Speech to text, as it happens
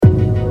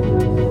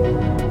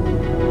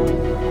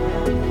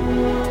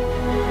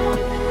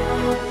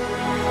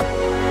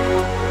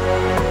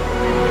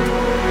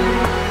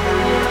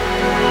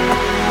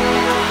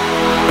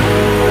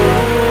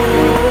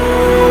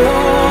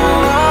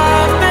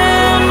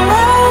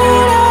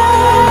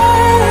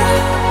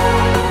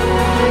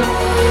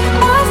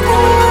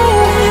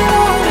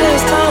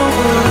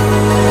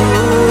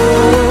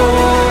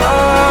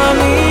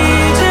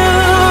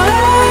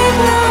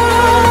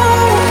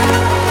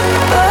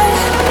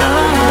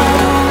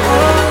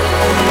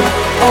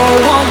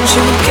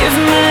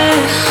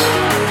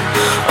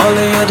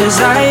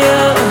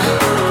desire.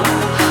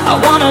 I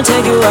wanna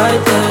take you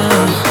right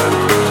there.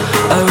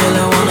 I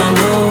really wanna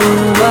know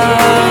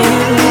why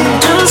you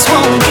just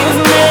won't give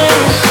me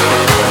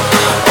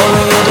all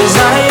of your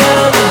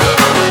desire.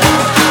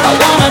 I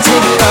wanna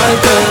take you right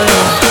there.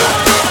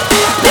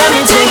 Let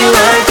me take you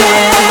right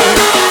there.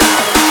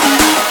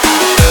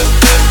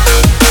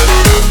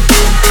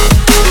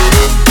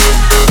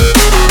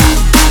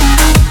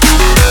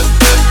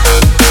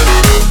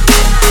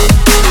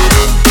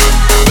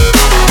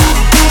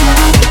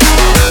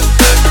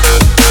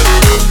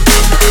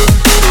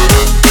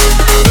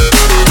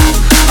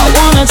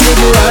 Take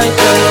you right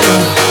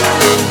there.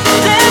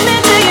 Let me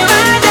take you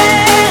right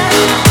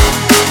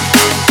there.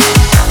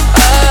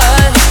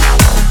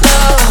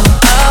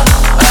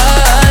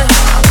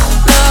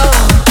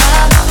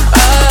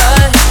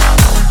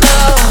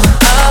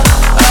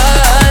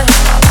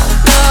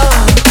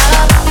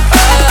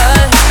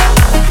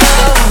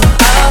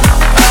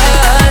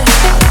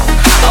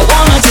 I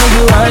wanna take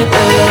you right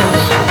there.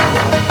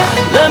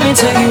 Let me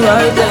take you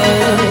right there.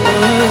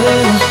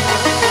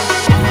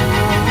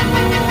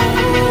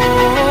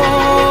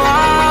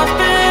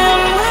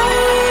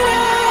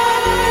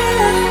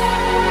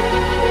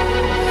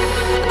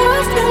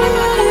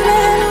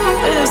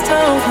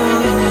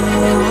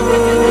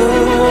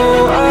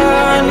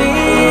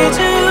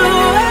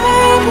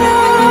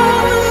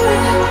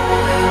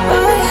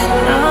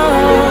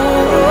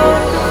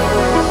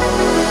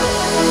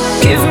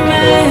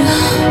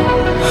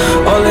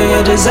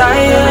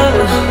 Desire,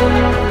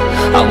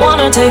 I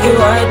wanna take you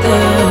right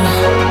there.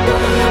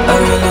 I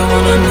really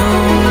wanna know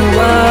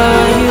why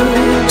you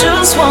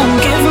just won't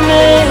give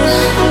me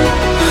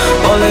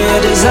all of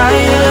your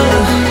desire.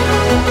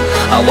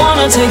 I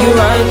wanna take you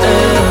right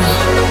there.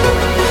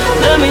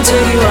 Let me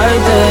take you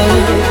right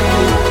there.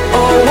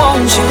 Oh,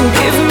 won't you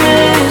give me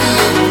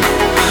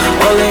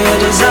all of your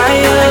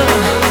desire?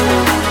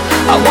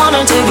 I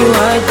wanna take you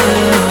right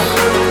there.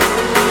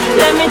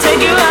 Let me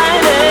take you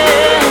right there.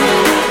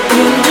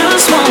 You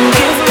just won't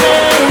give me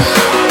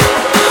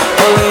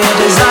all of your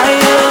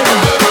desire.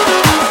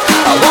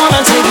 I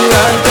wanna take you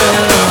right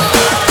there.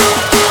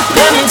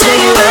 Let me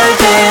take you right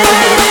there.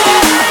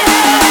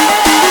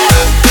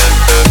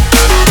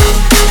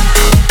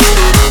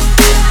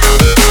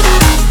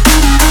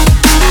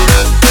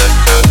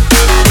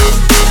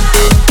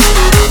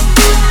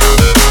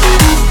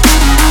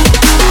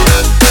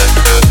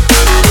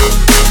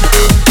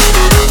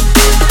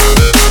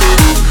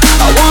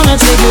 I wanna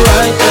take you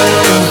right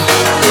there.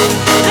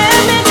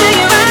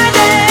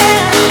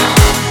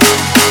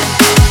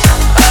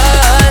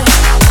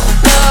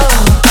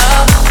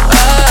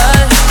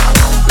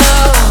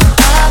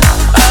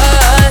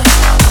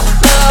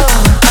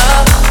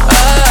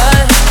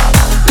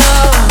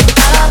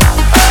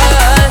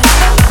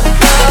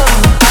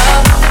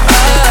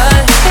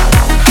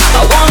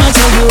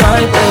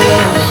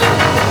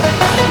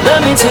 Let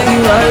me take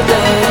you right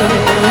there.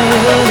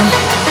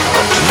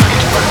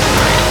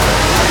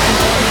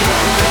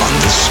 On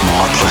this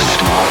small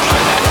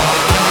planet,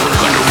 we're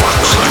going to rock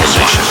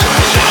civilization.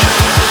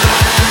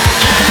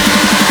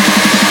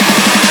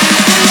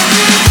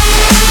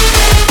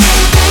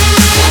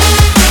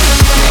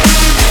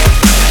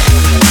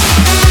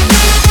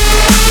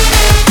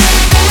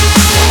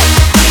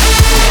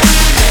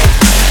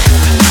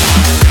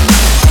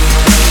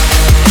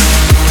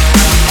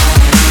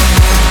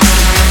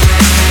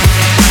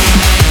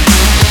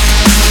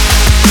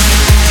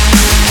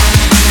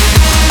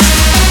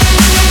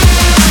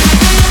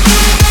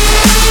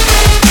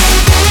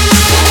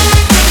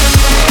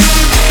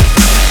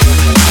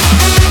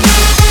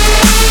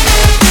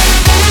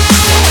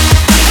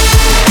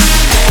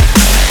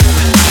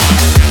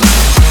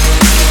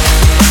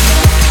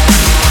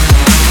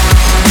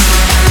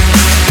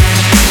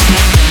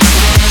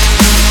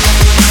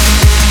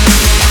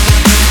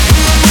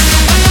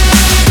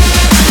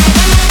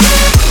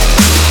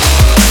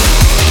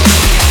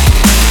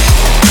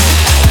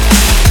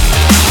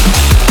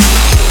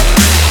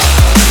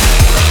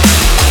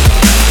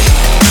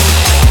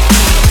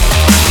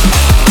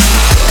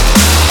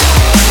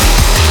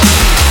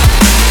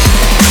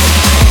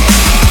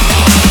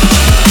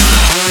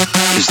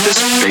 Is this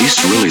bass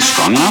really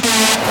strong enough?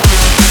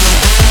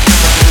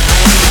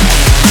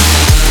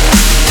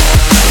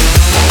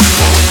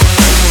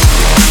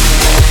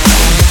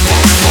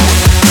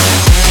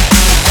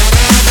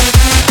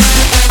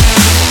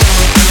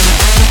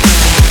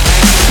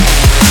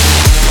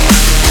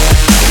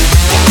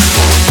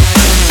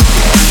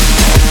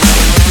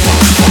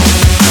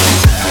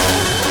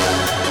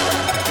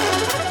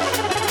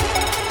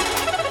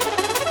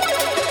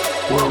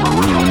 We're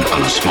marooned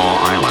on a small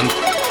island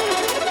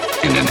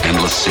in an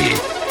endless sea,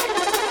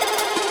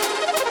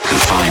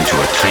 confined to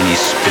a tiny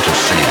spit of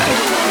sand,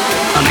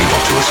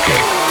 unable to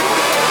escape.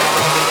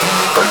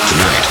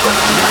 Tonight,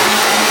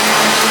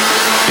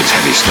 it's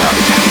heavy stuff.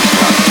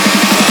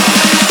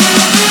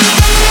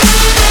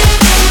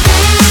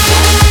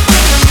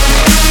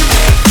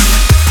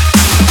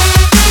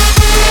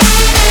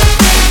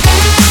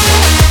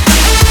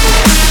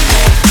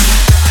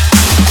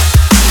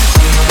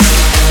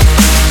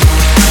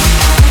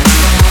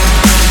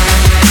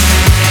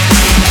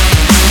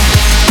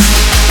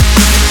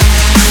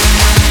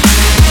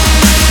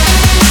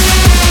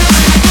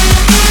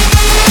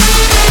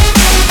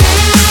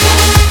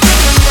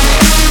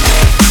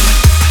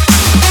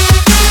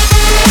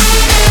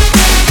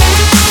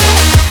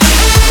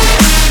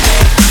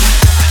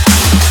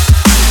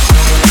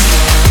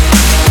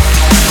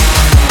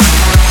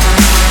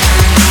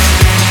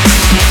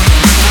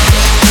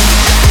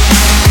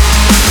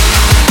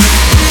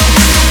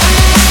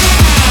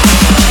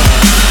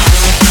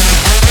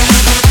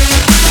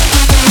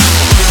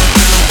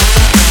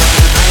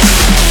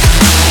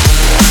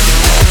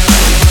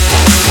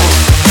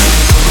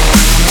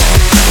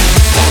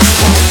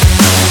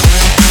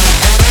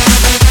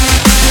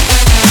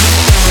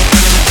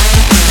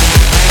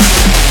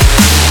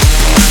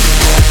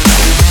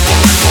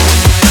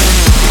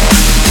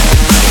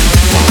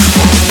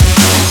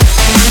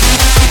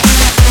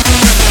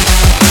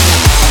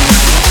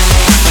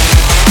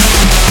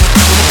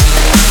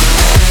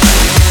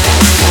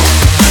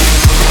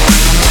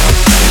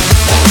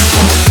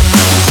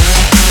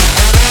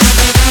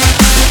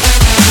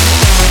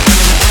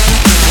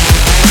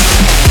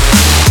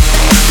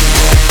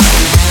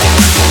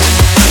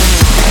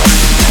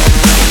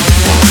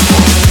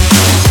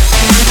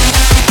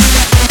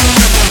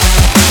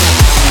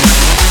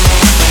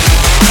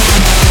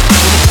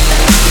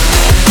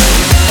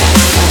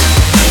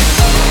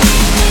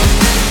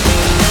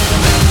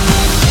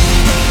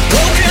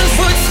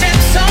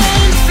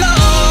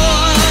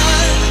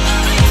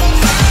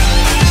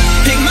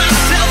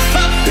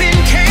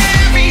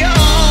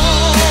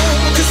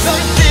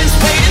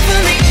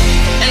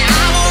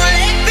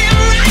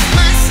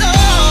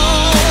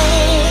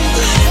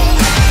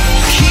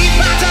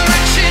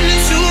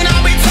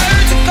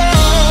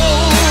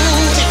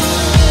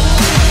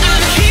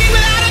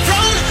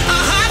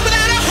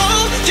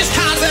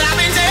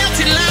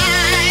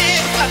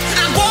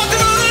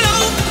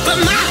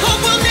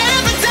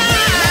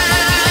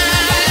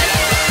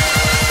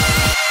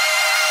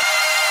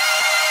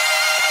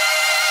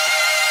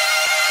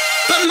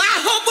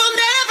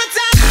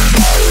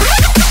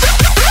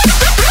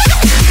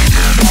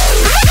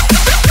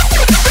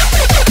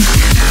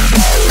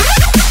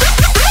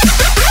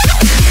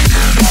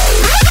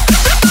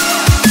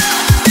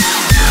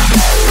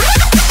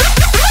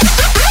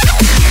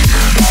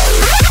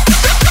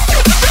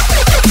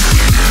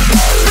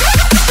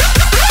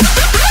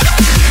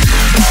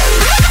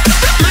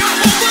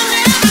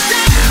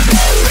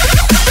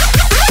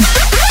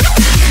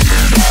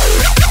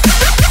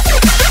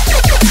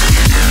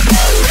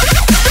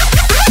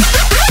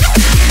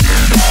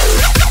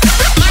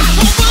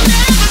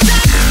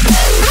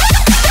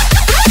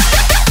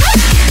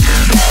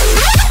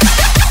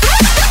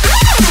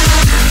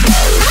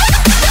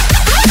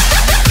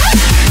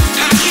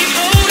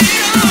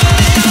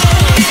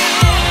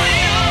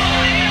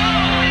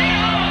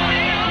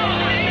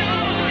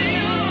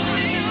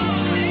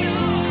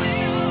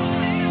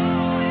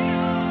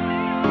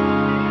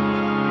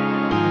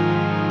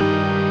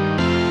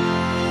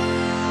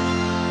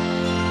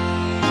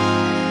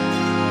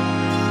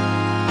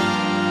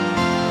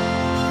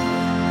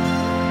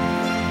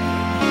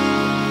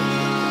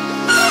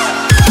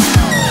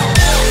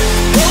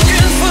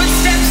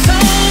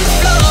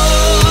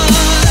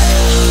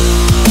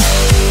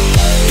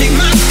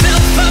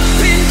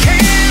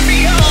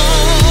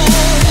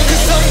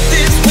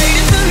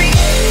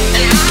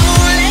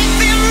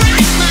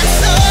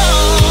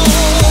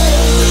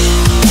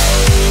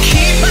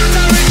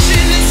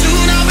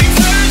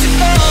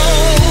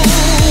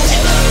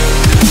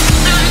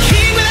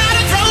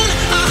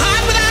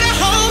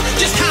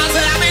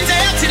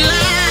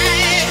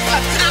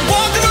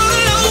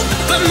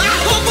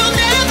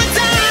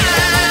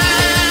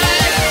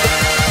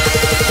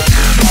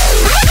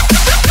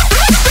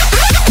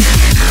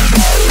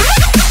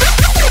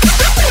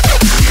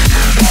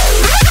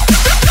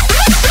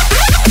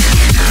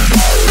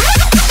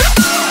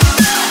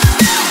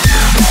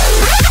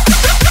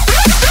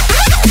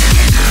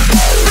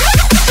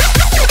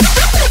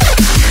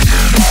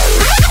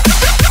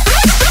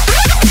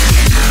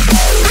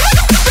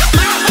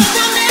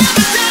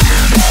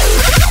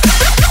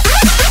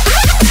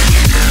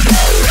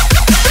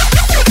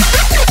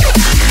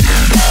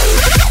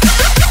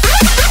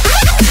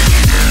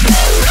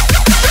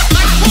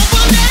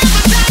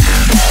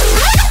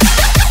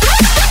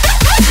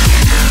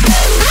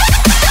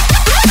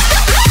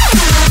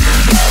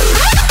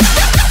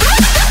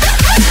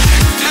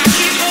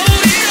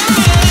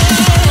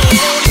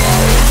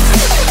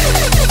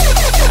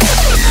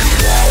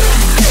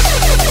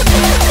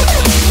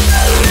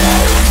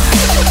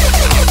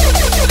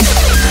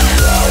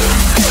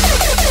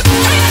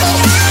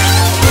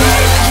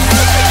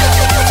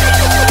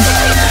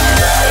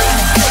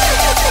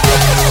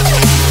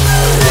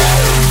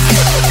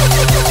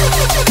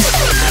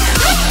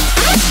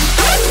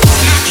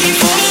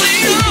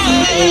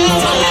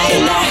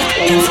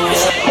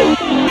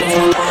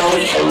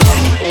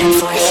 and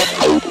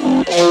forth.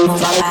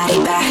 Move my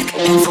body back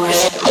and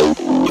forth.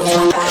 Move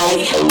my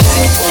body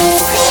back and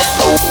forth.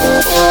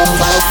 Move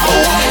my body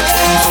back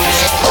and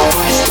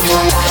forth.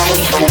 Move my body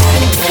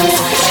back and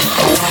forth.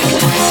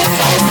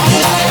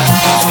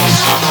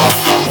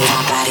 Move my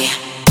body.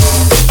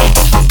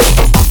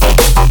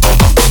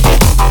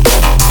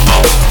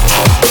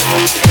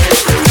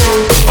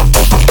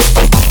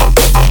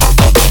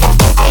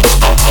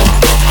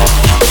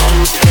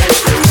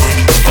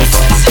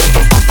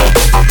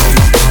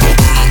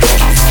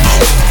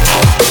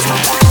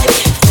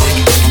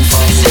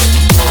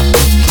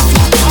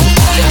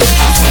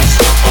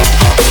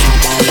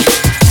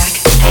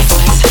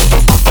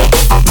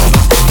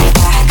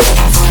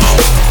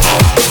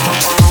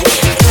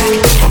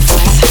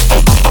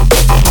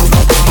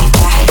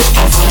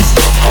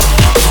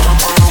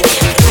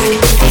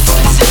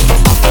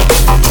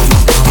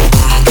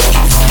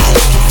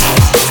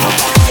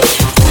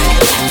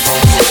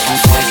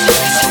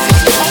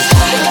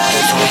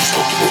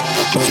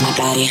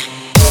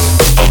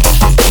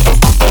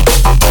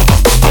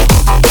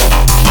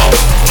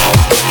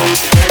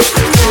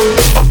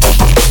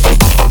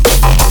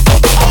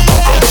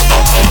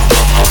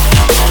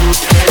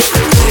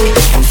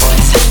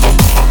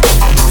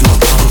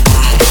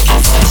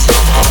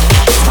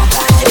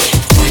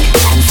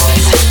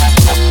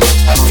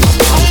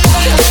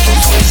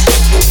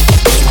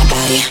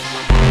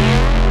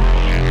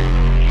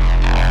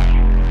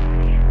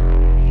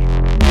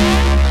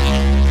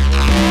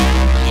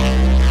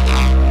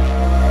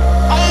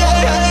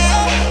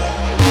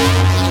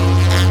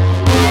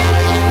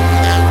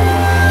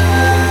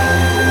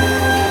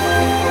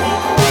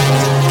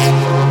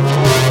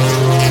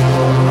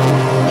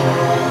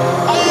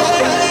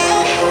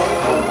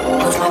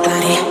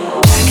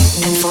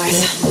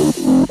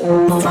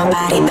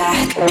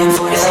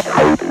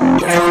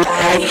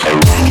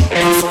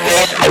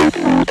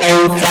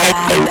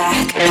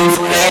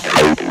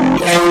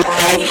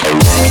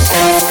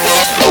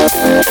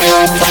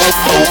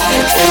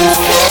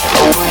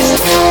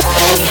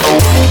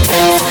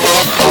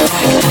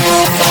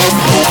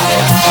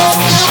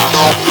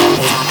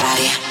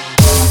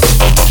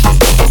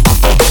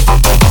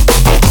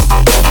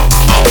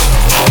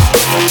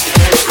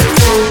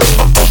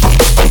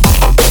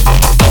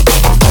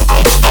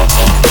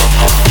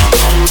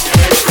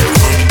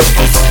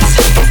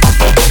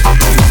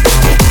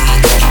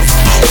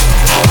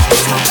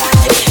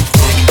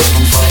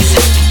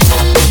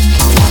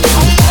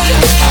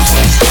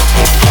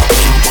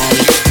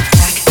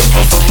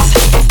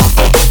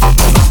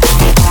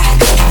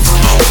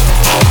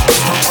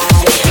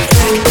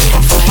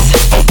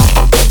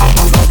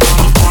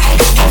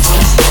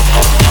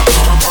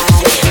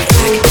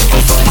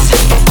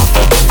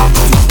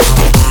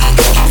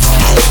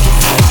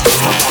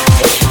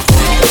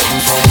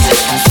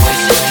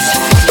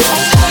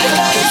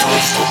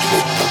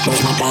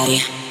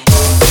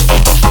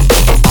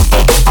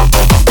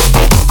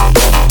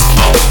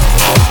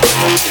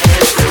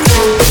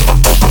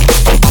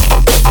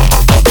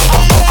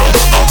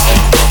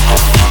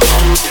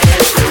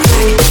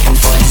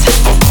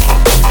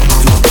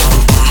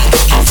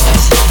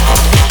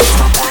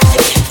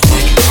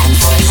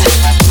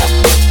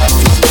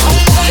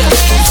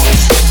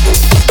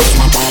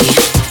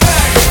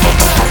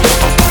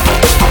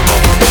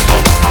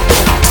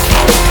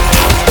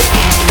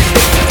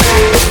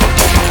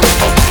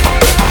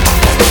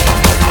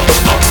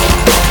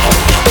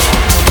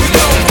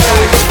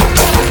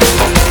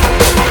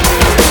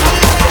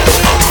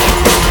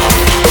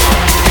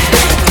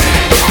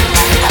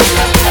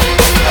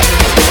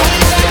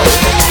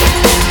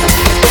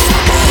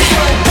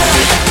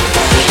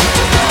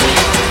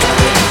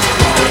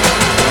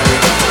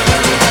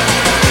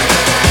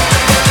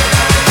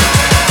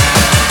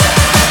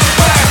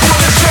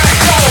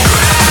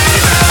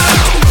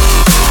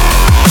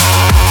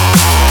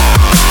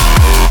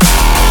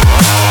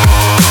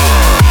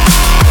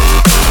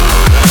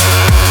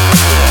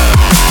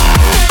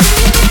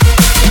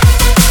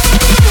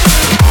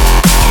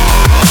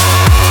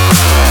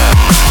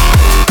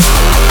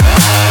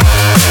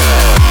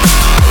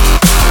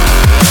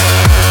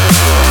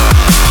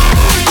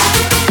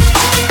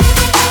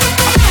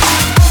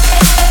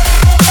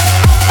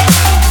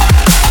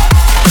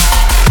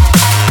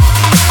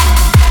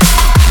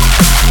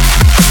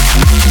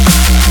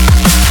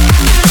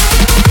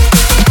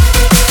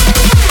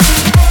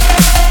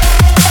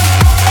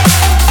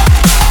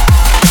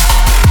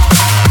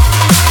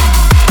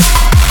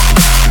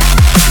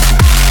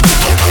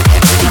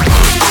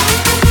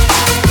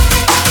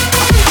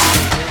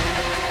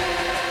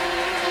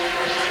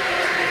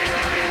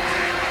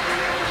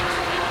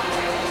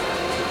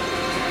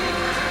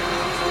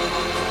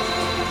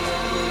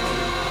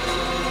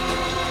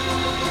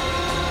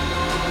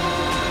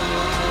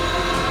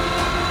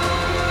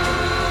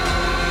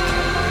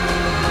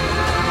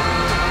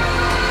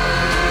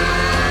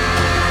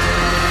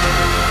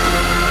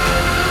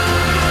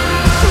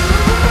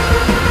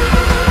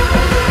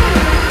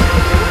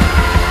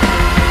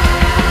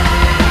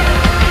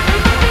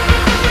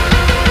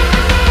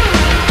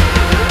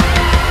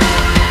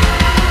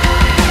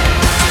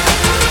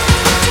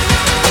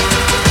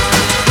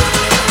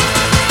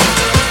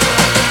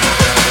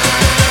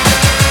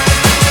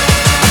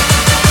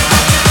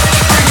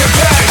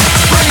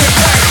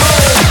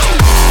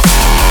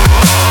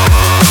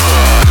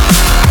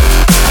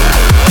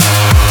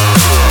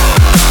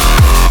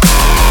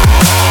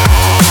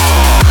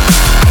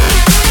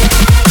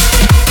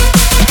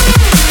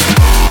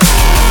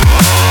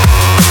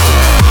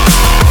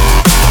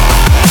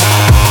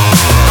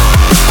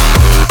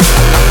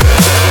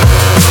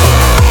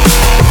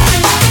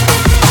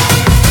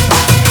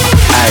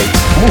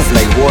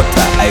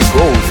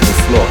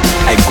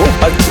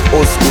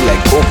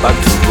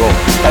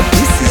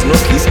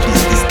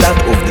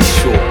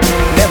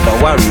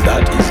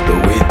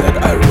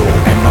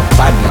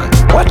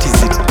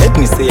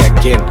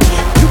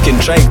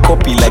 try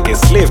copy like a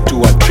slave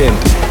to a trend.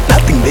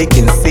 Nothing they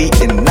can say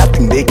and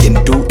nothing they can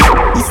do.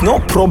 It's no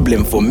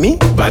problem for me,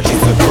 but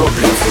it's a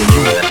problem for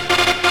you.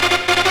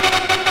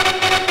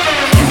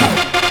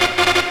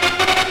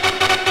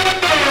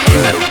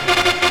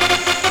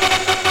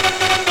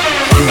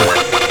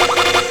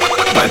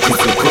 But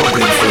it's a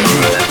problem for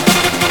you.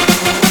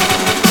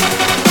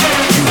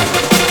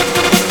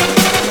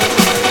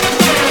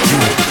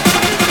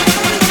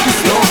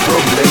 It's no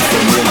problem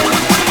for me,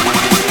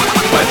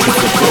 but it's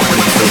a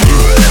problem for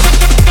you.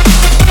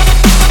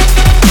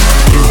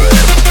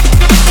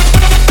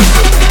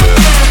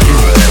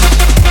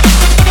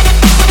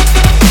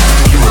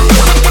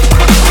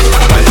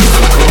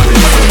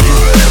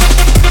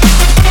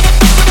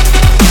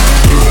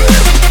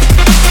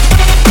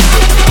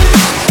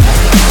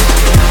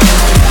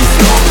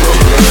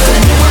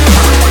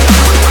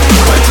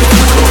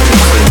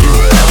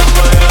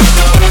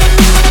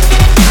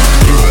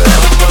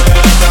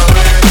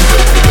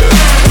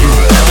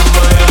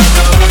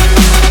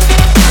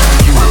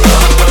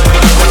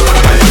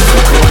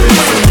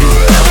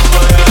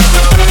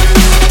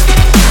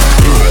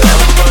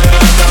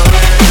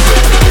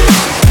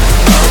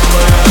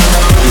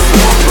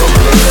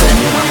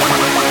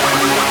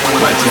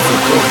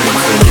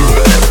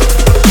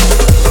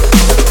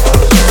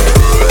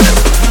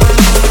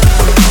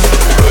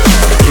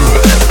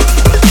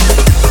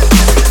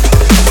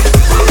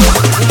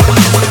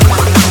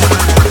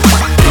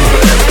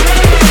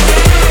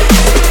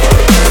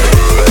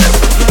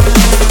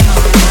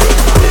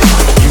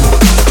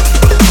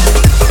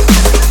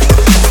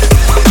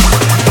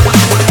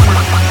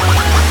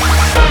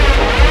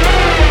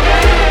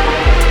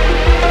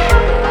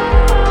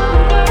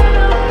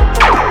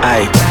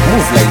 I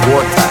move like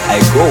water, I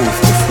go with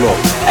the flow.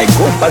 I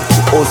go back to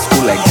old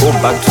school, I go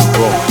back to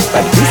raw.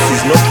 But this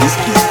is not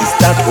history, it's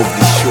start of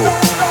the show.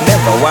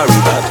 Never worry,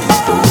 that is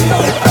the way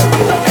that I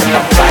roll. And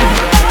I'm fine.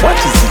 What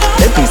is it?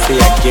 Let me say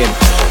again.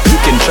 You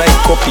can try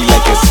copy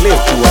like a slave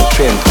to a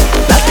trend.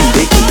 Nothing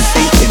they can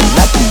say and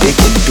nothing they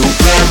can do.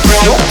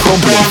 No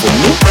problem for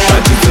me,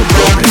 but it's a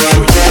problem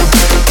for you.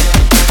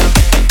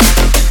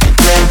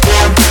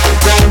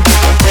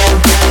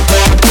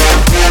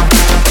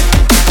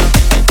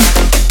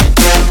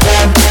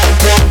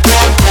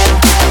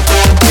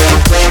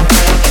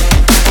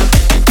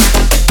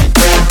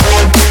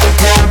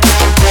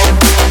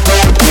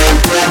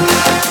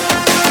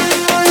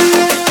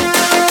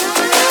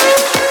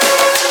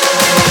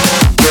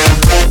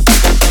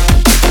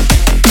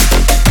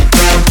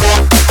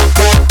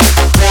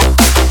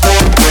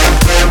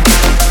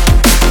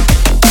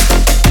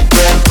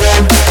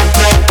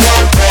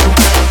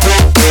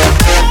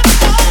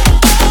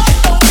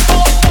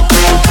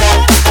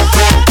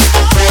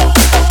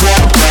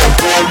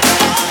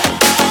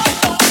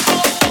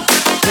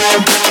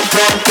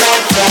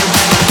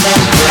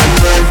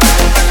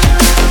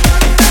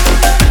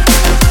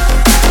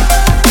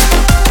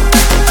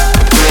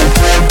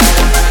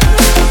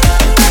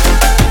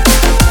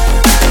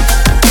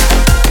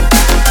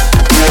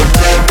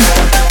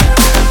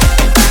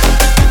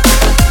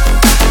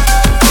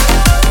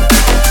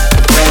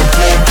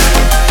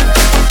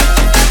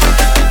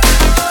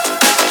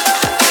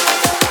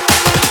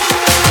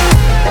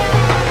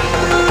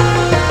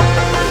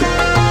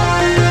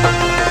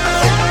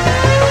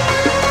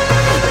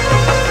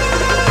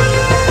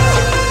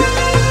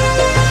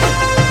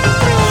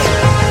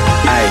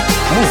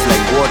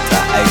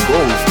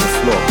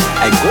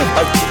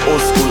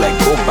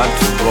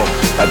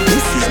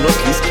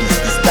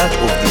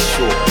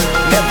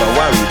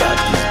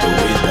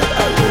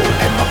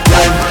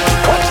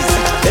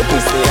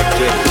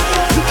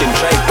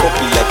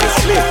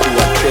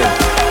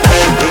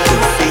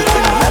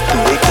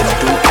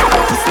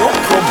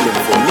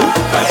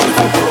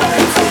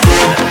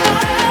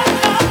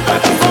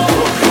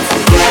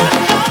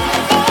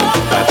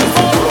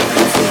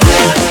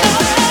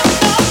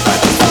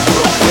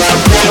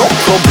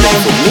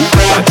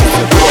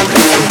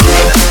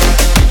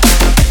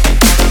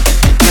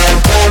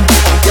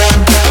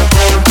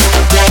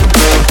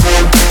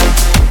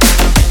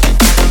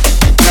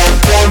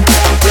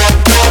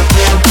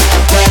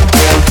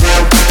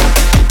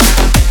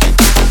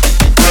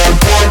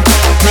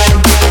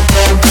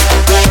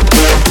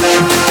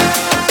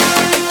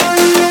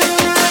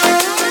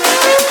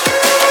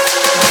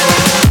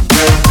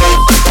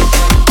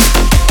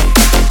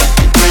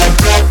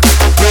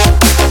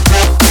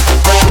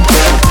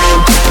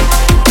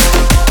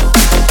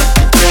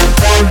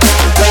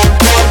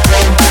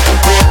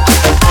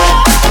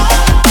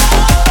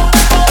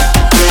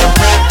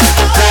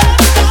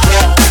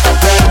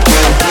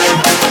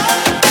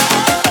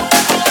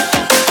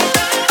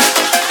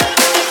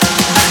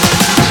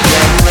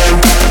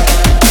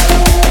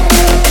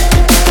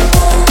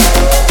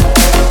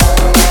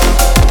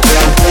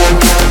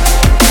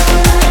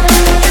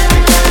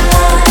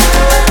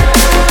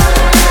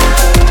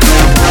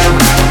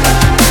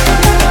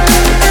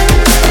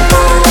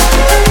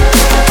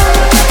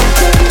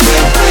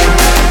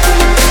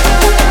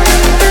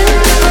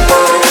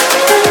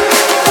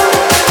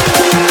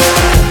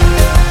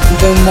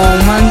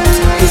 moment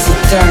is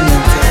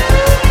eternity,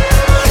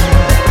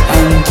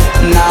 and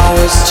now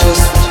it's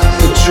just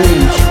a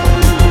dream.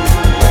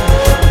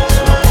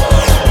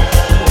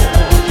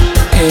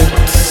 It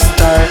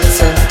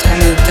starts at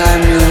any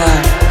time you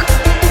like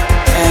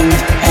and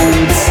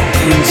ends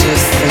in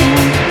just a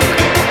wink.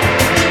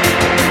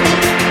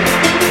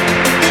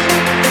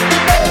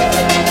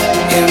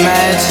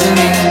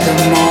 Imagining the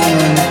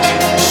moment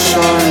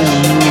shorn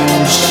of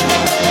motion.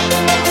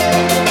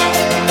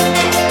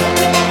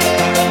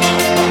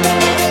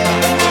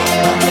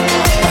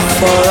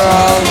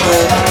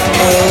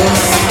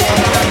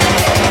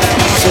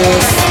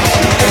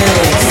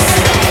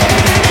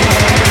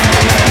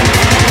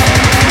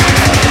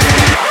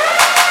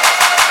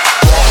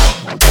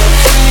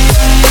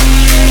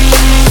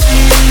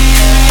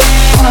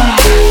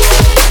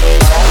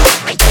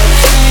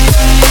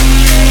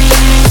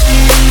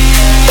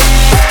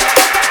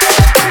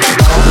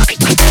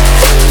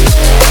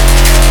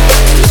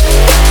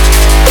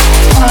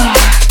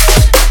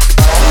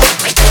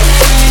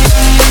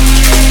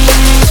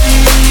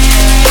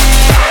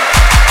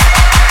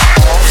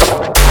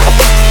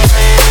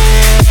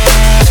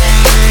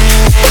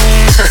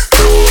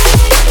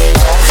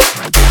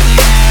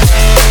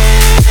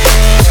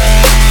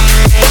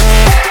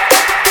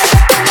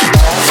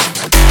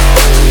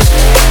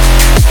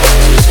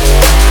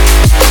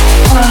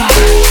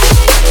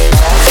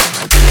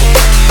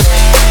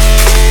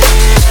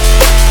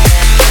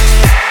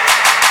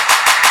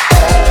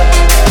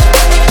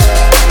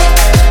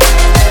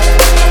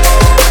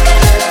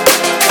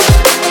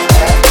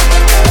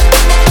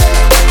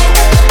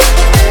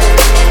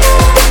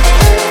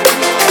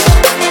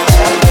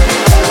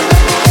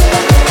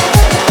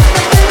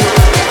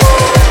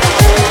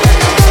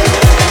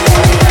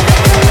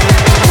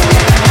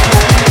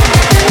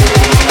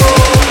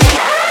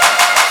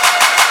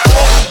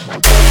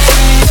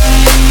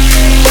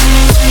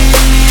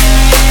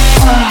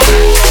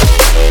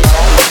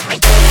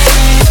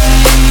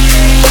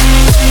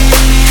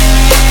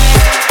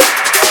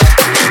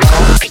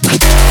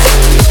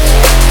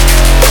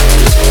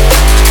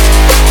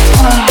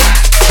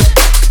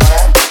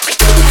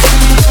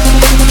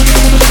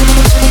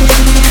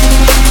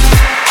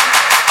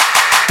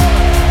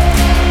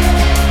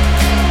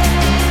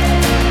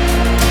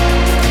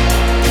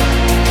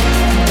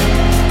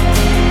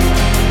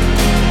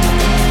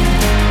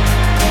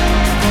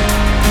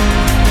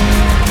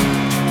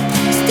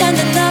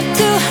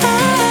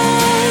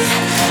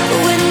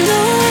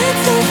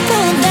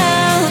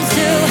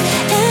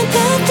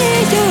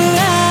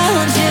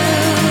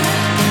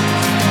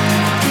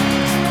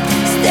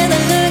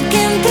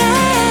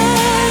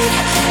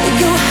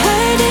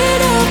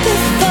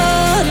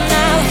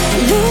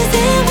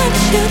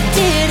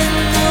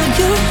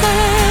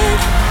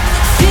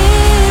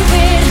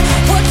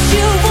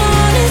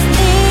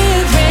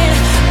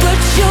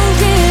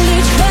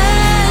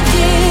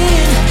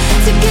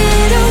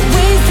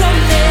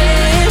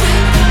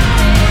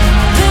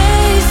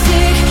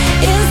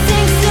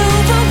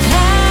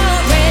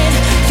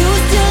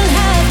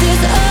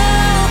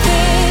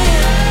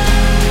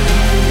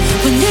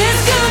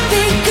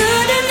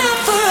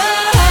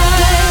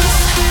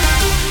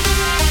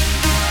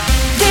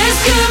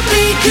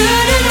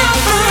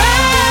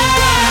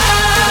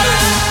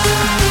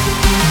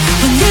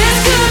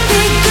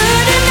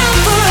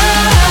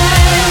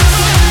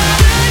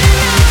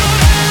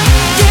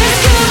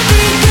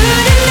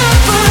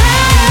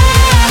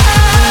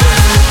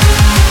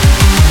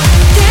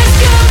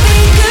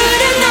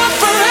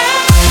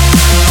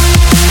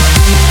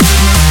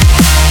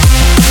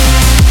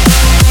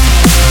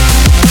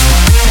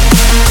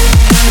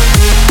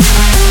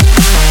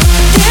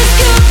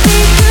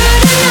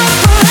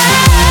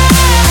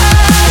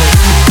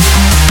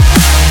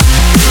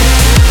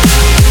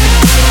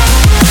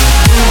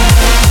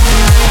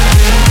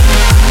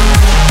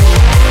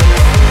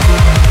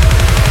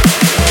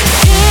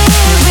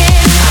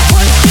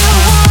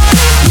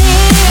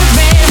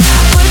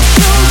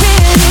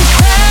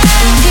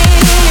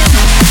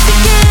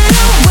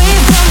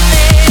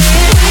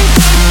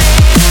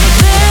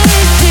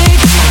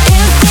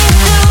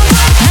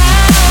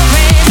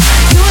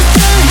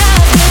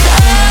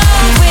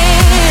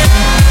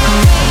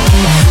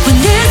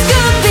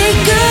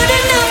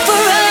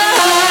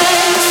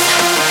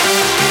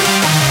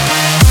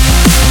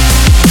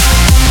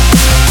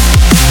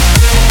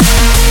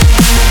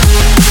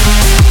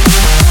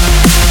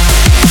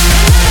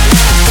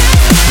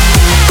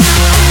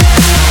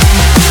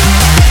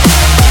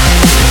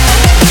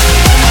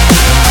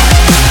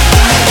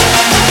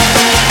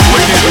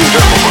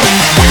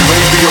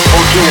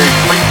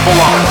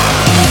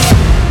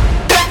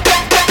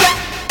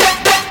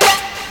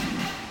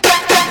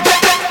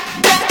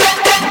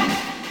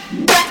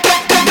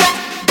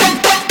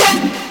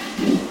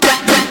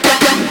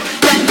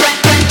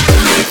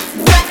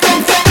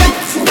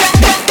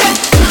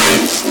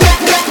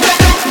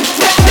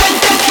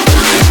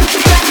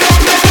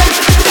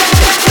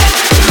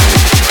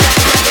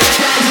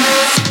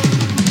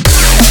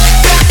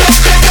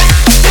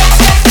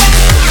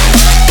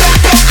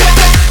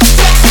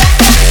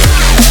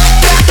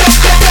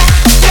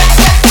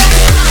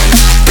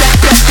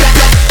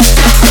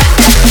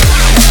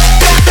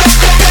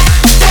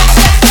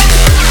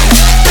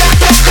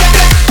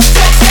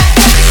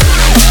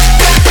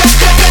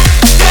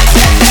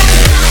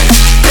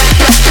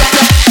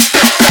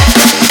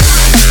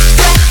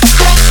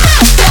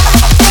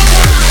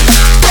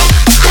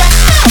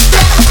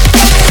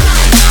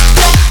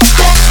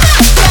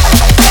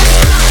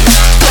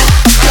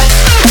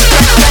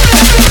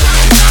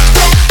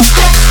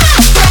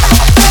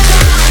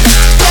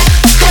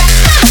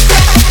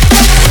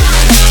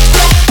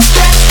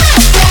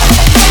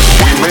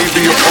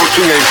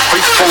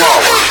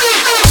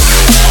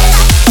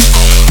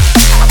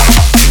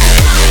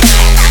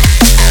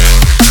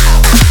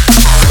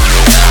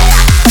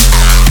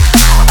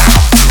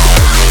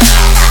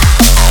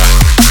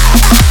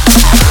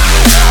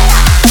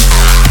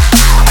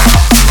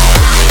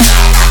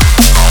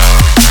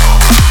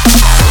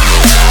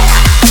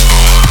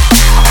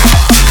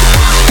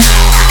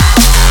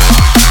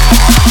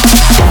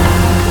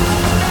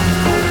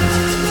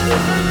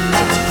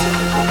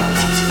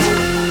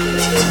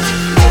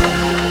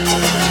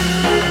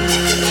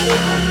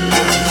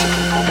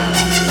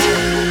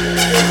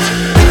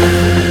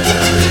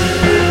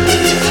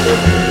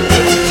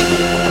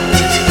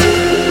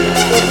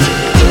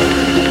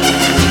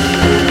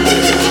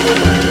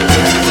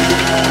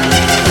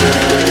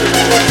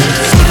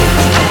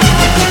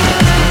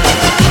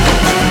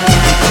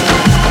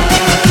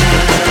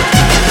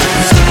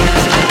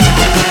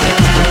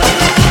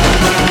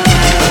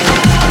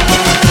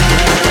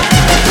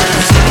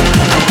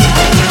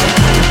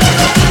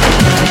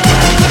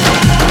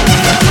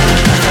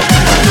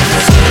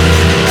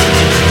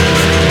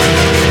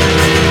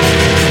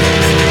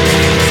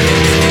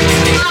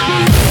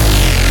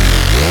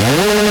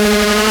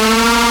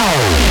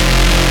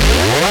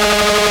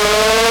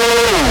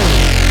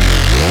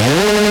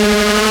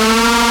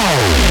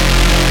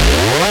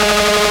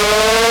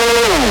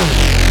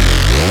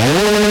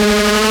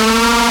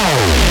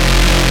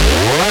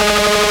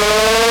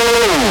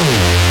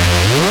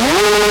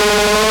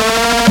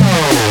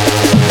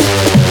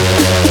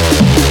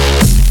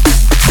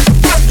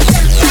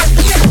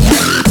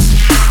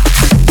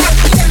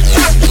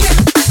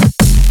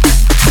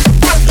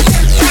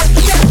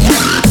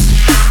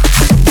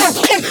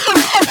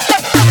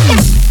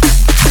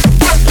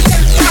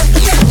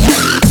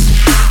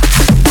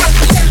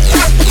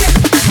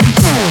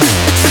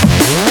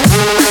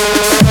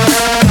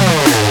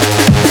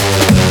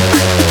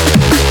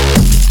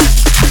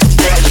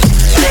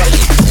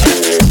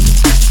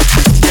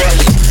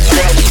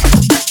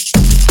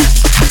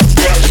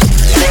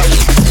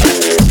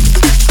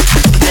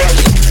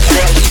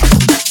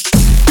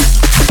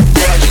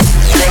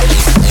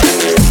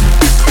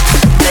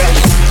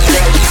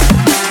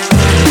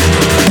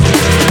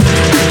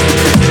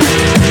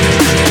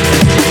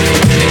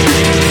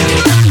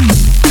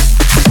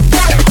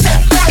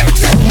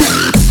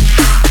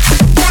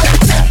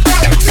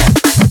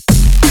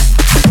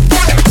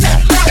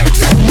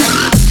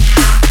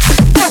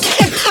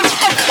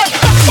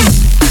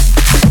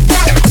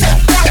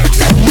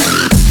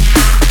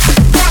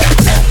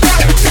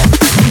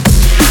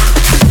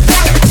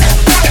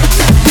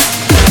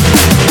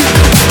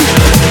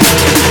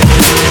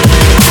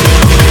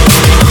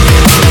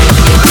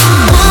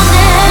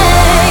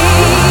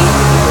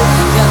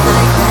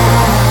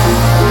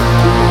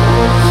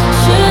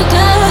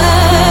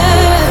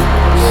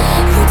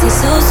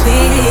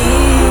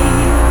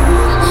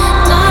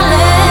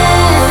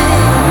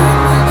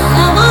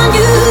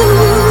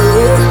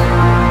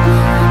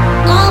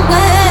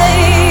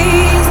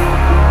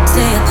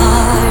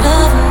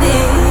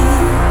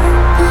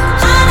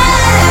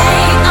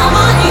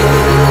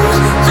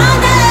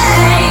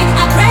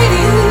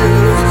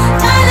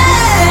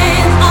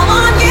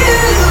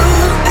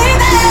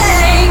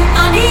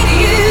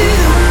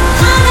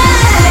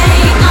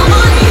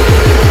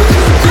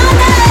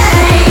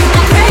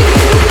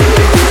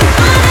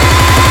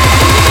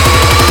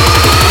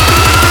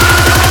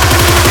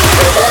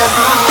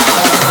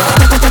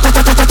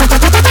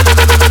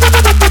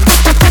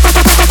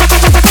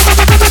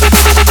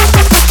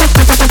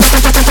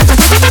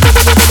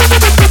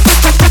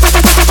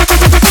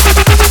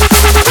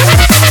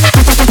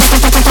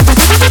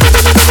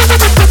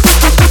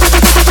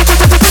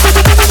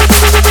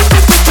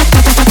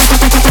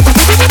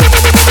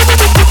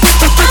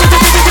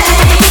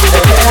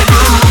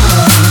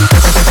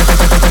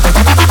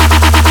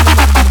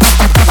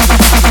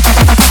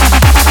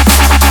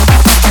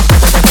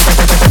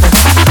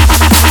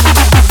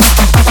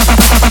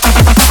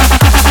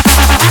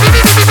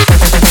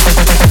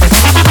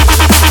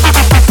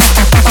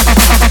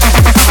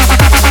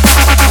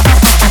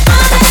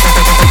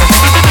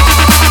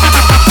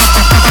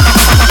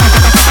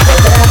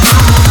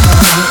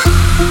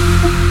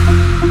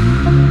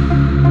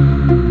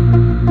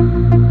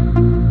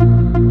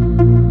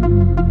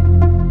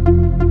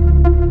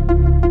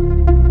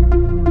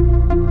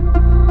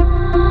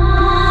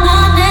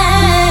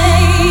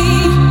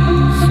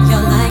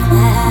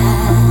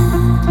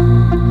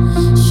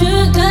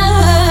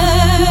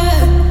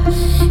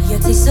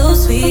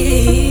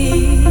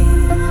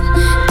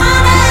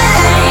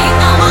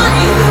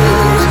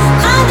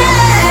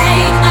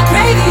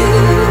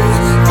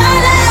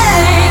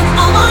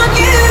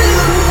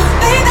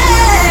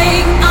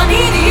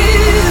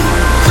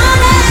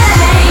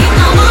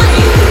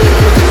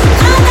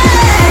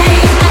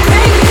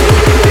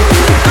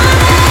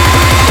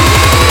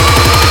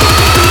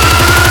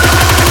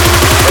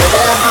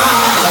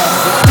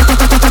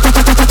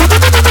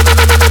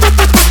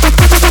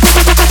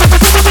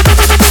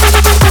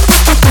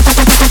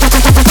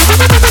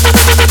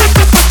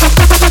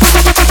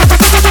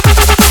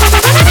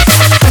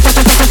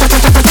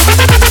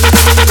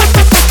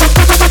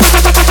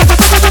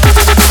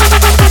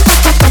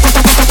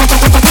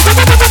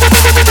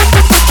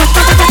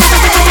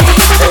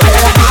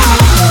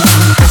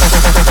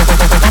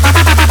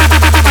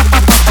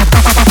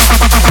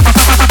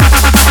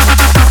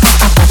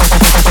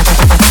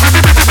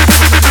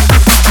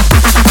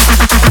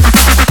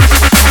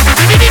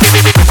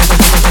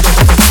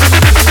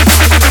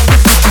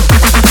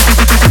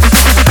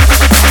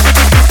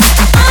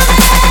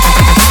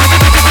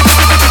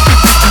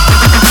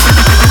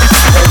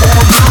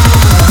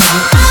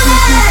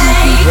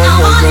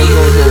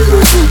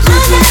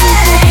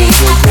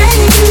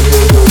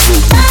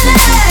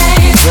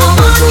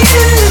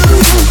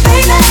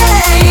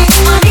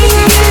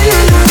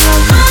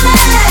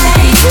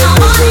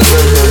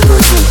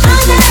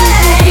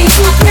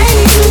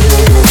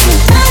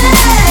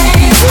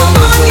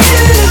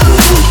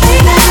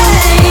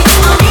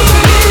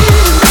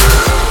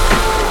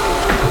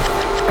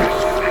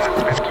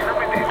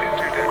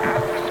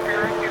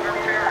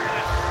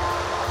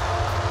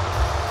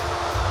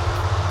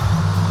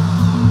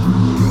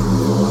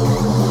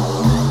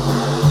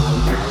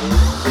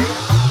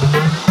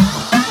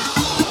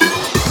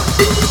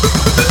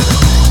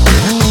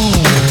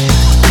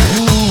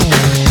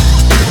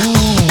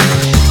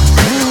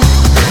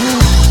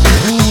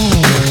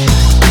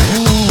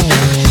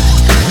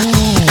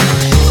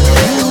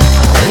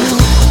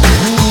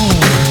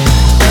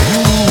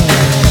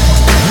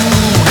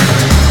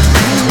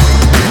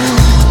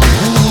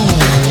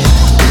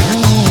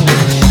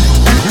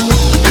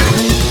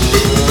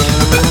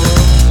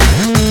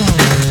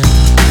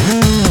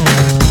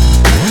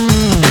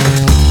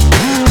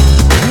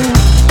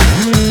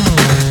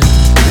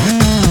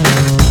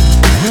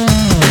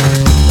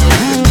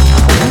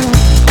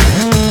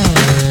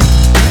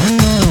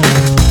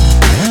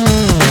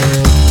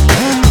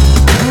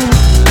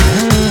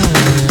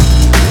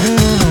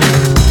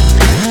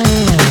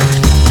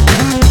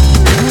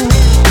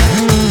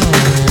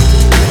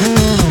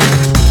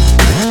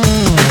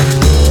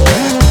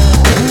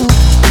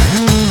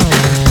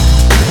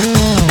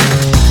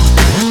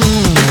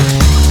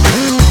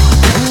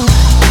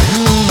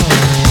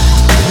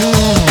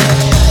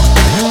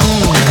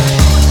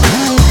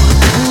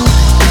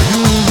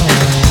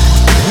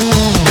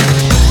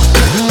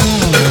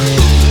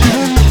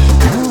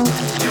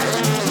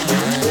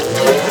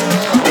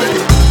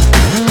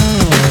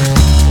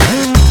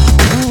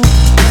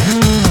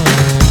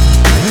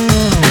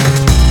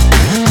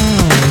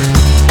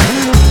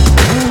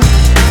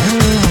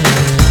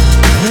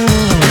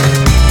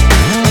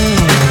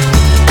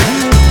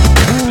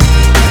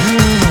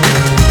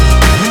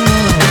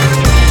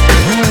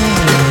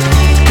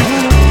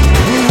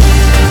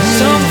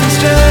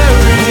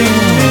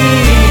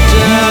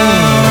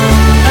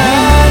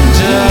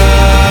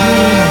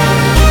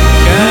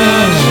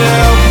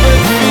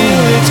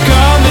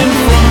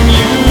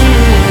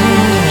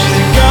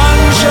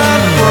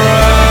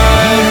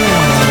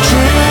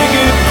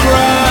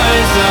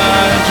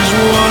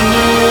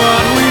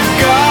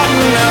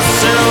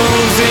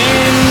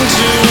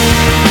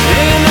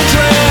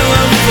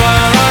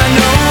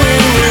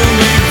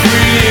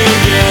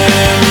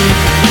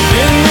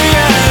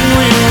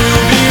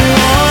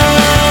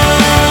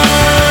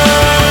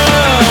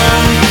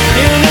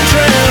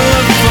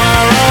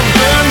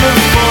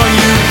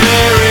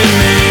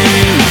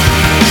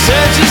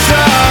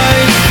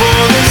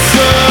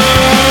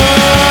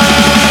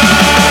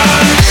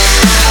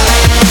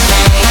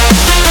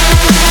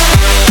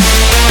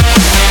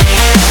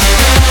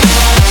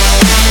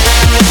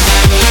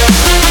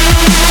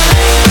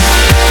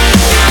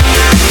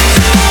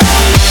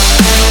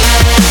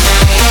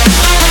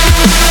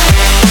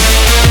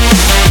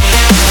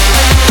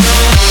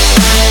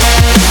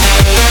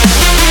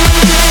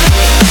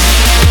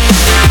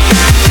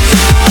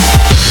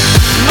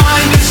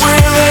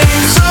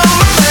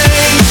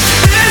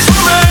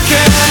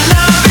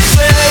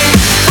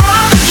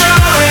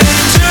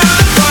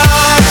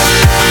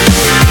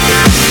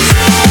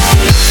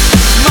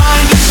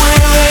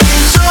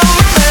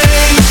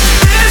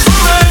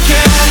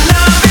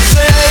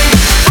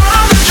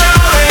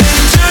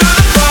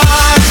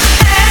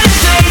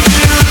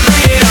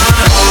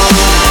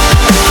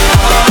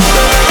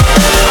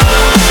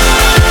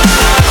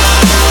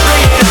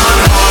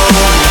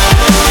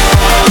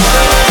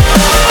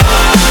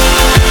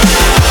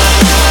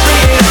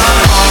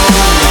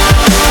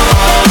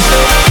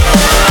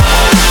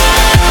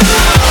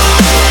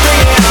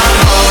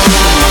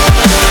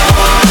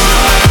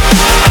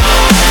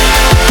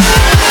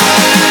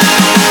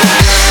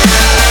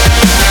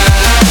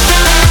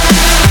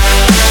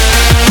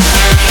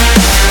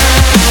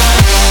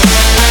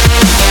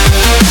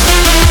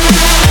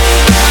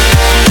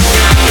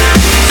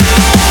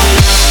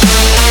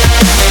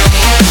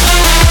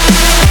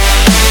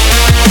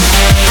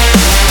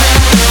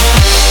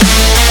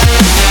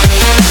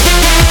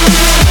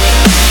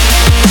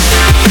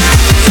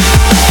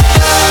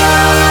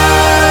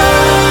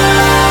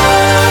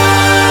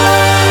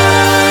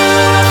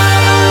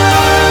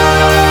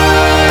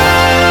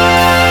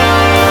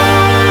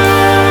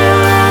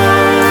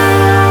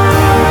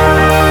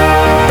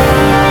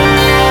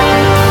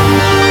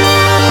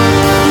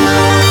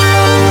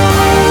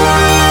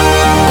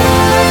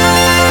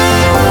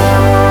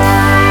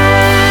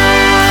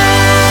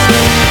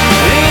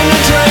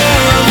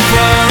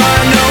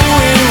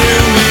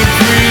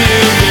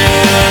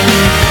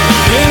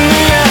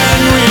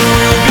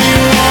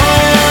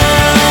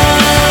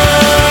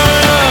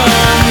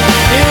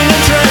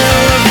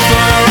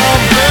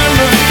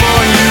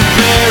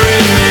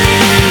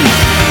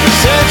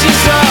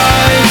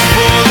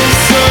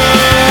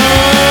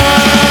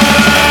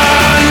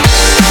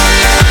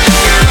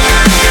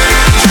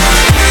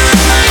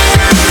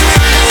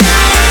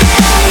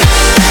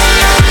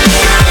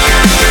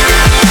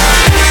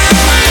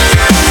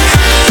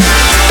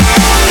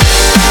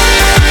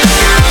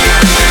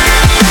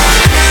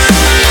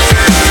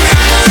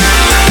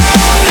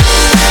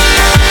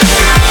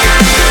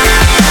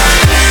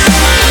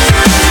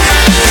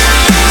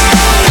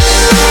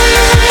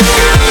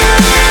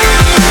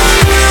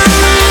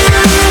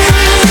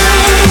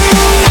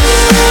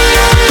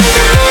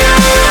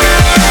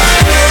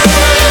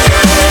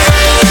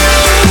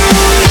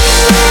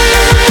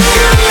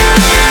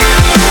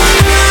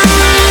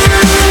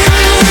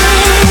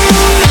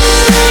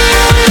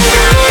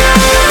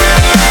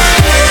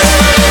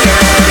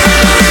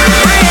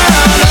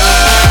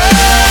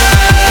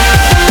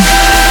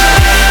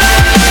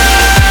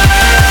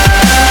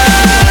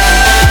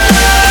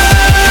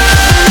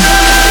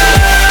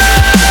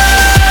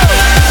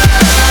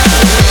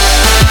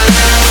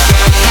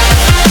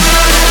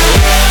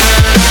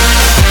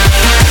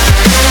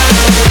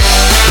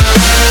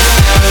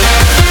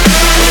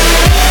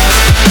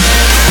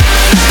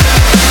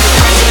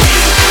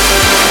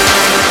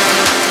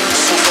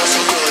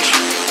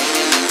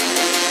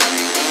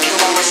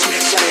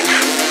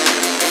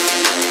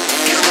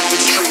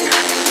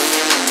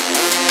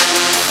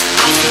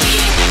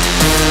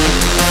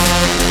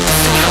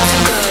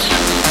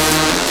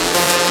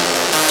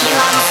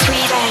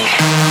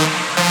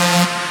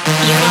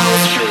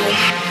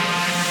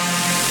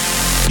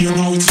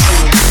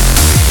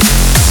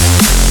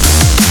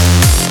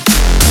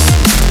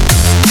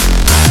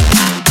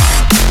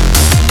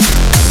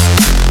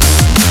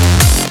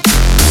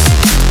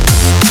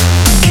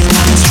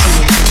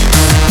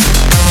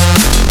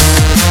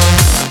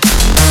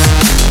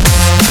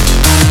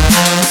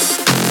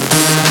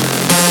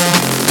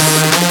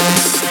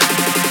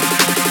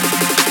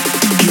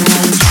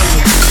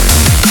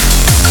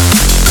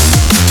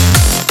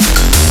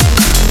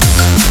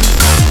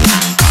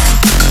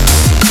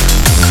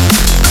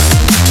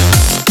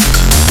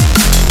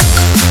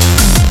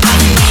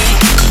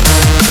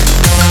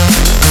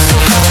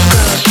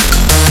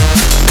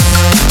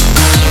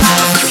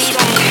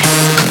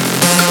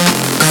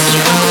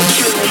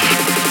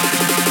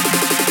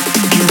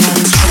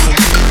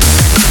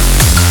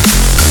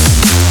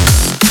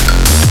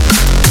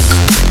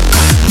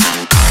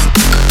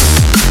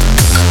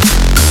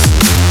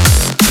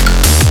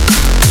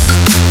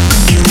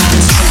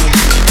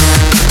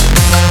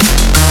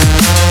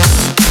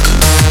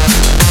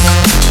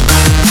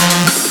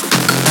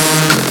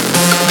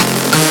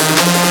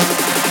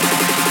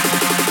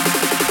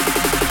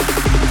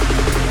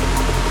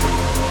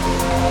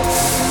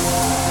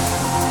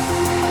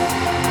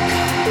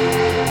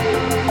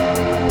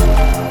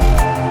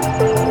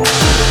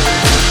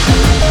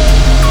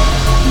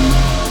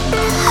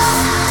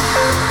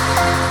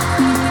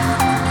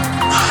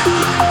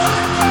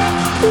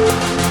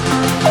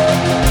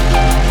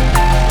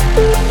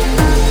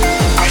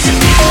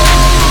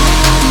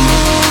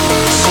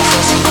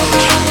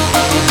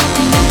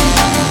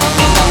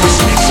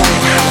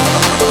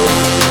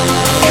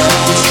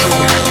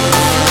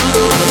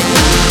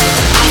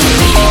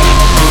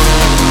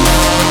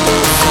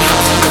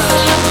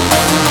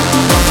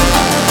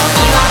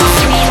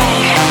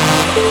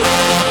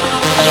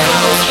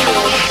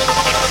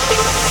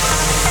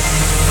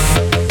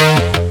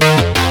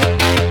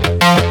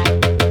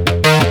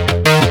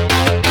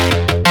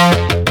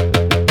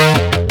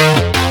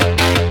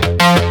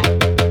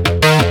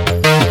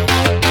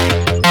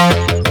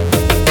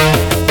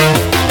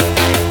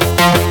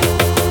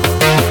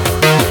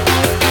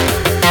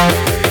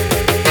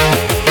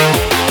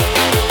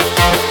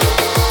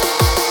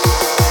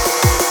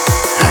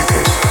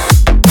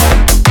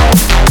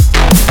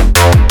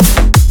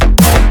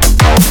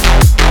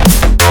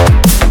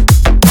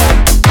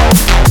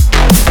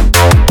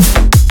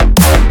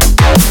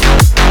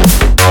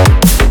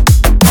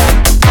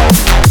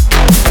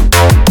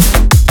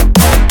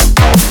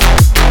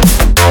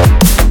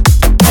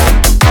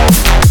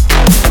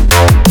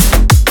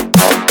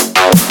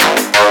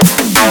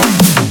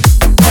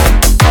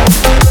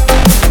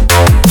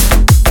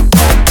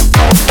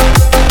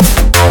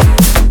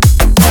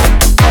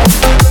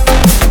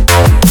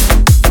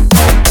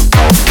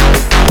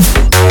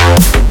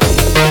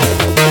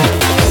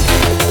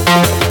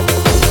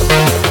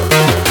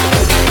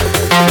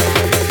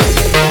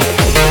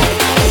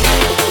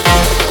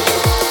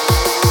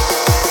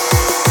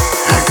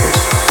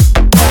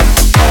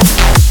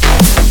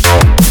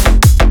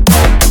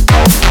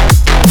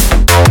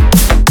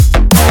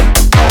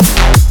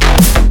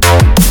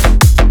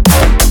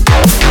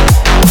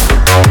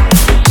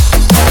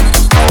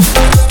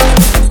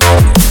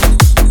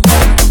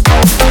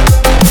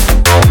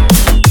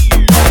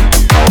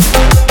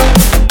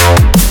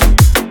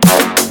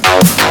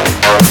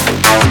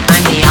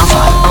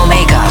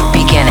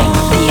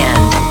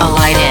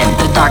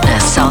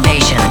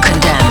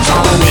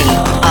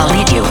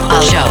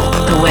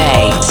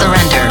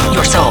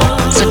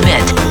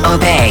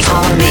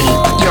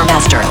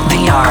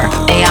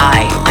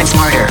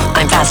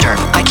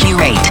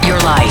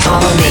 life.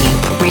 Follow me.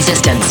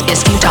 Resistance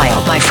is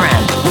futile, my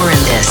friend. We're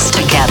in this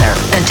together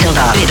until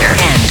the bitter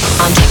end.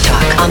 On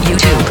TikTok, on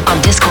YouTube, on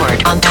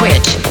Discord, on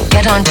Twitch.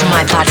 Get onto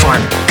my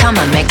platform.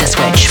 Come on, make the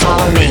switch.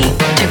 Follow me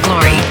to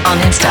glory on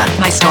Insta,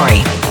 my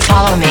story.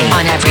 Follow me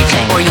on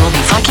everything or you'll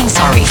be fucking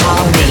sorry.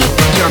 Follow me,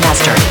 your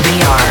master,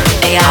 VR,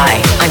 AI.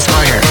 I'm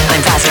smarter,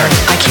 I'm faster.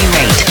 I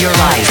curate your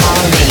life.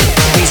 Follow me.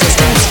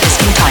 Resistance is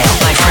futile,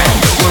 my friend.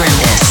 We're in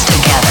this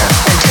together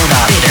until the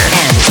bitter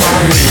end.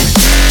 Follow me.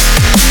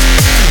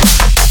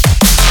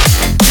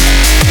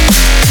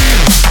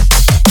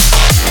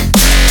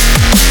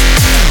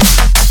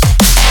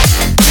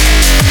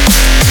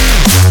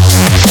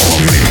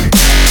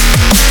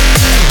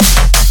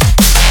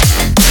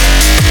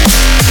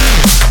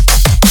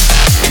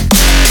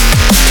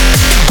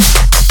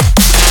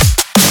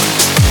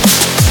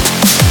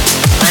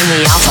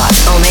 The Alpha,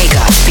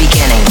 Omega,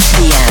 beginning,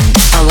 the end.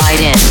 A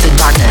light in the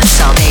darkness,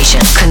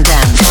 salvation,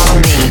 condemned.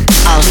 Follow me,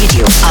 I'll lead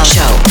you, I'll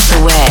show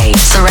the way.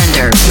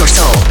 Surrender your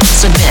soul,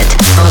 submit,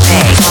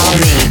 obey. Follow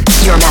me,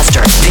 your master,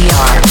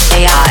 VR,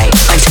 AI.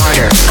 I'm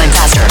smarter, I'm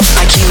faster,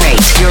 I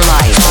curate your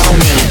life. Follow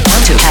me,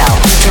 down to hell,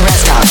 the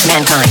rest of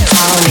mankind.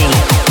 Follow me,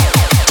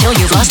 till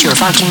you've lost your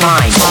fucking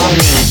mind. Follow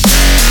me.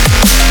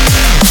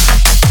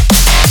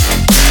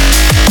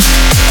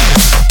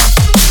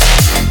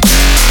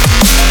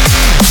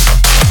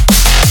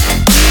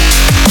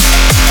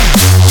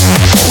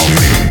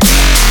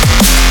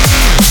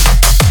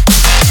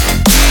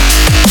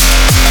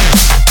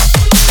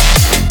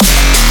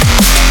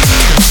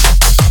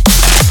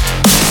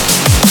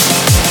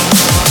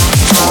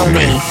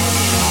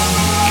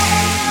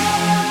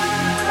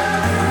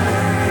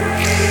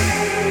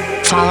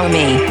 Follow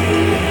me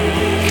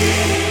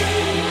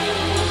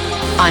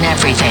on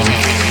everything.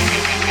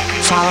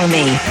 Follow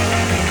me.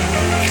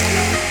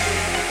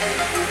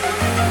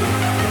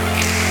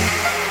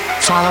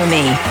 Follow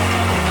me.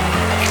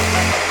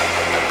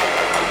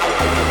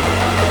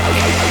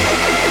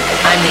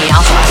 I'm the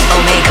Alpha,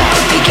 Omega,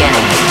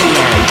 beginning, the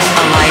end.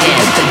 A light in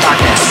the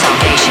darkness,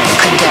 salvation,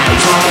 condemned.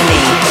 Follow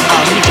me,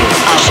 I'll lead you,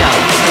 I'll show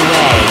the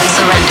way.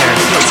 Surrender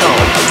your soul,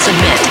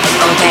 submit,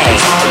 obey.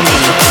 Follow me,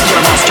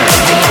 your master,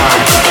 VR,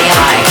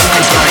 AI.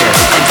 I'm smarter,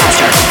 I'm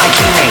faster, I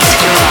curate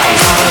your life.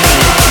 Follow me,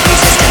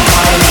 resistant,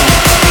 follow me,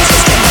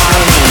 resistant,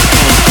 follow me.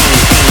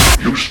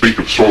 You speak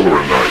of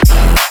solar and night.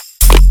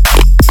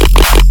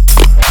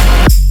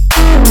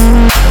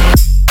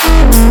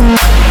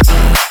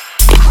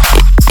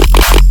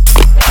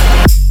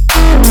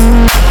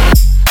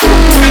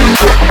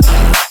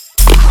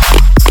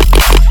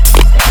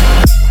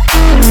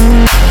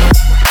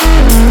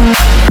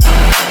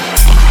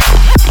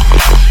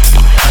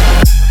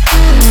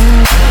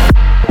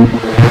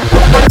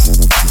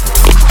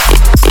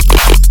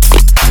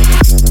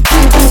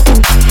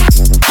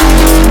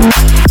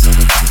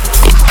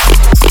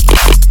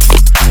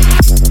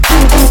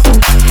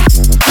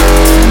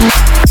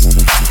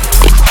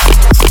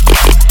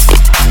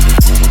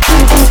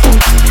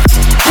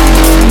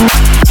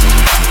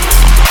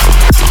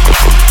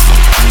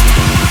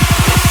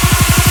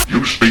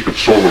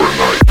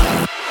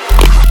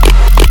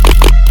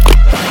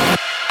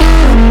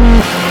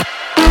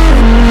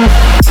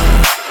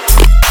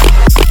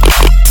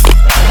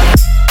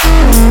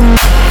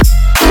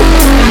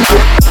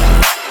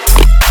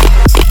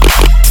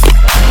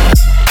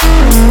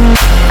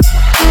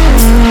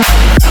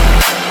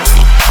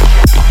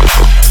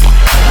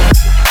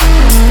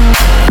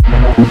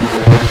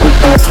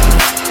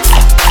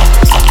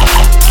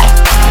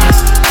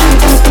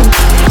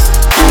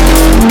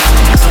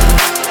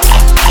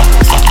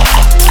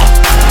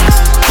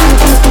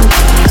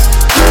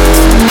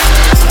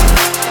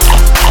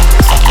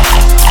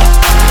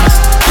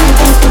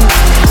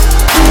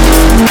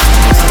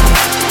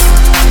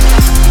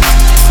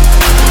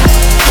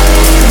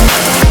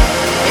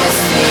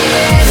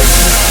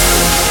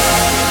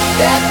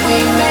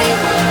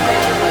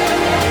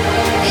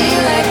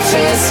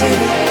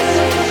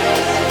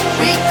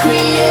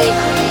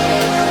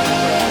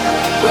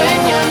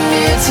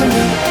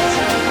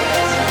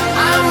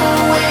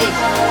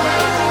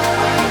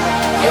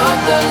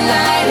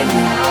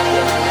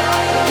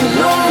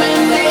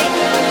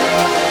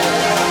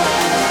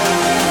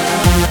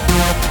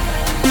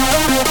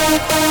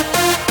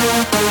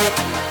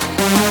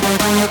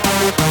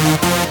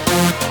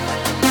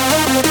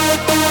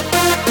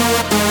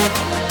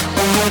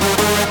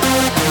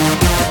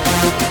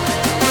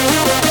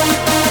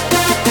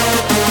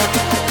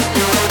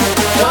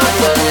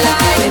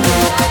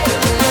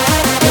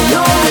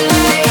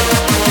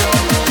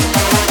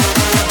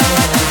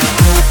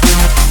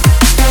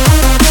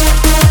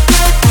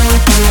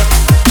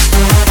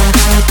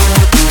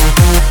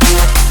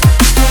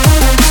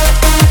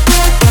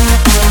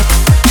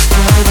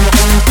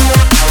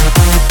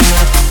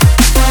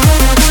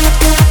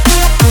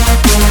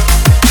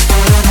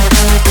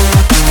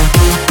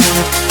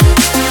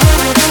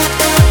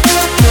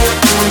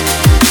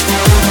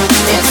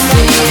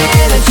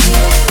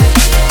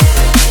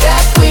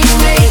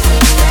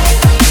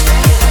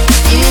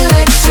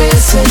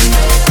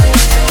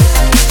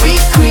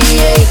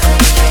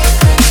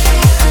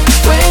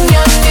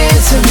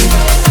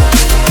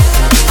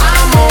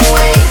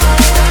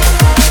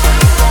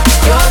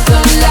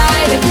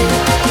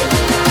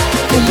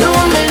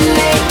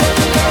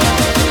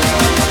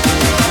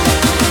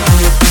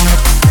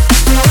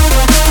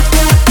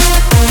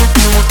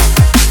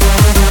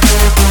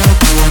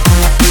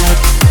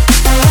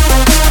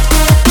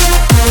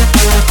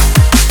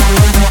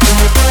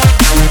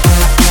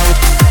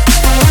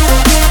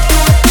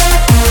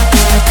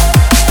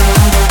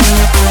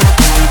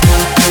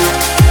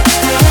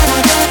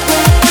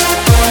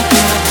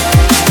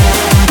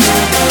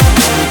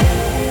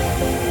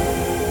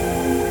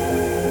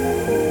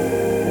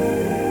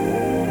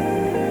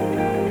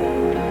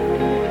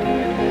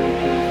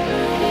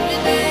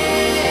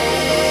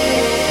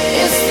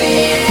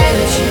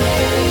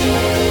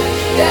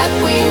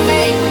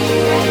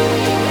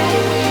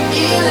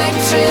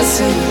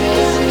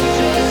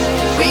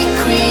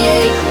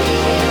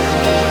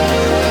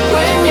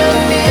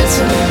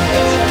 to me.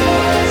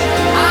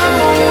 I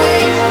won't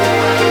wait.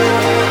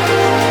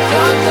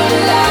 You're the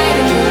light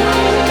in me.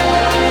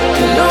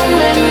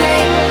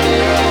 Illuminate.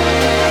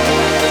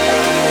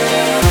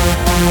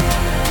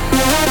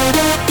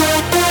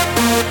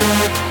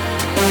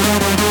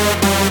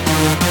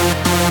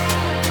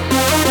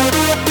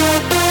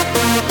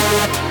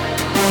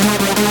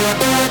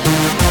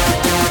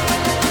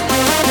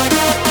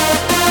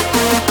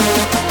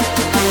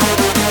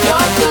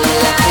 You're the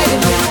light in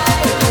me.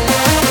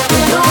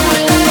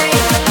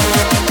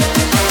 Illuminate.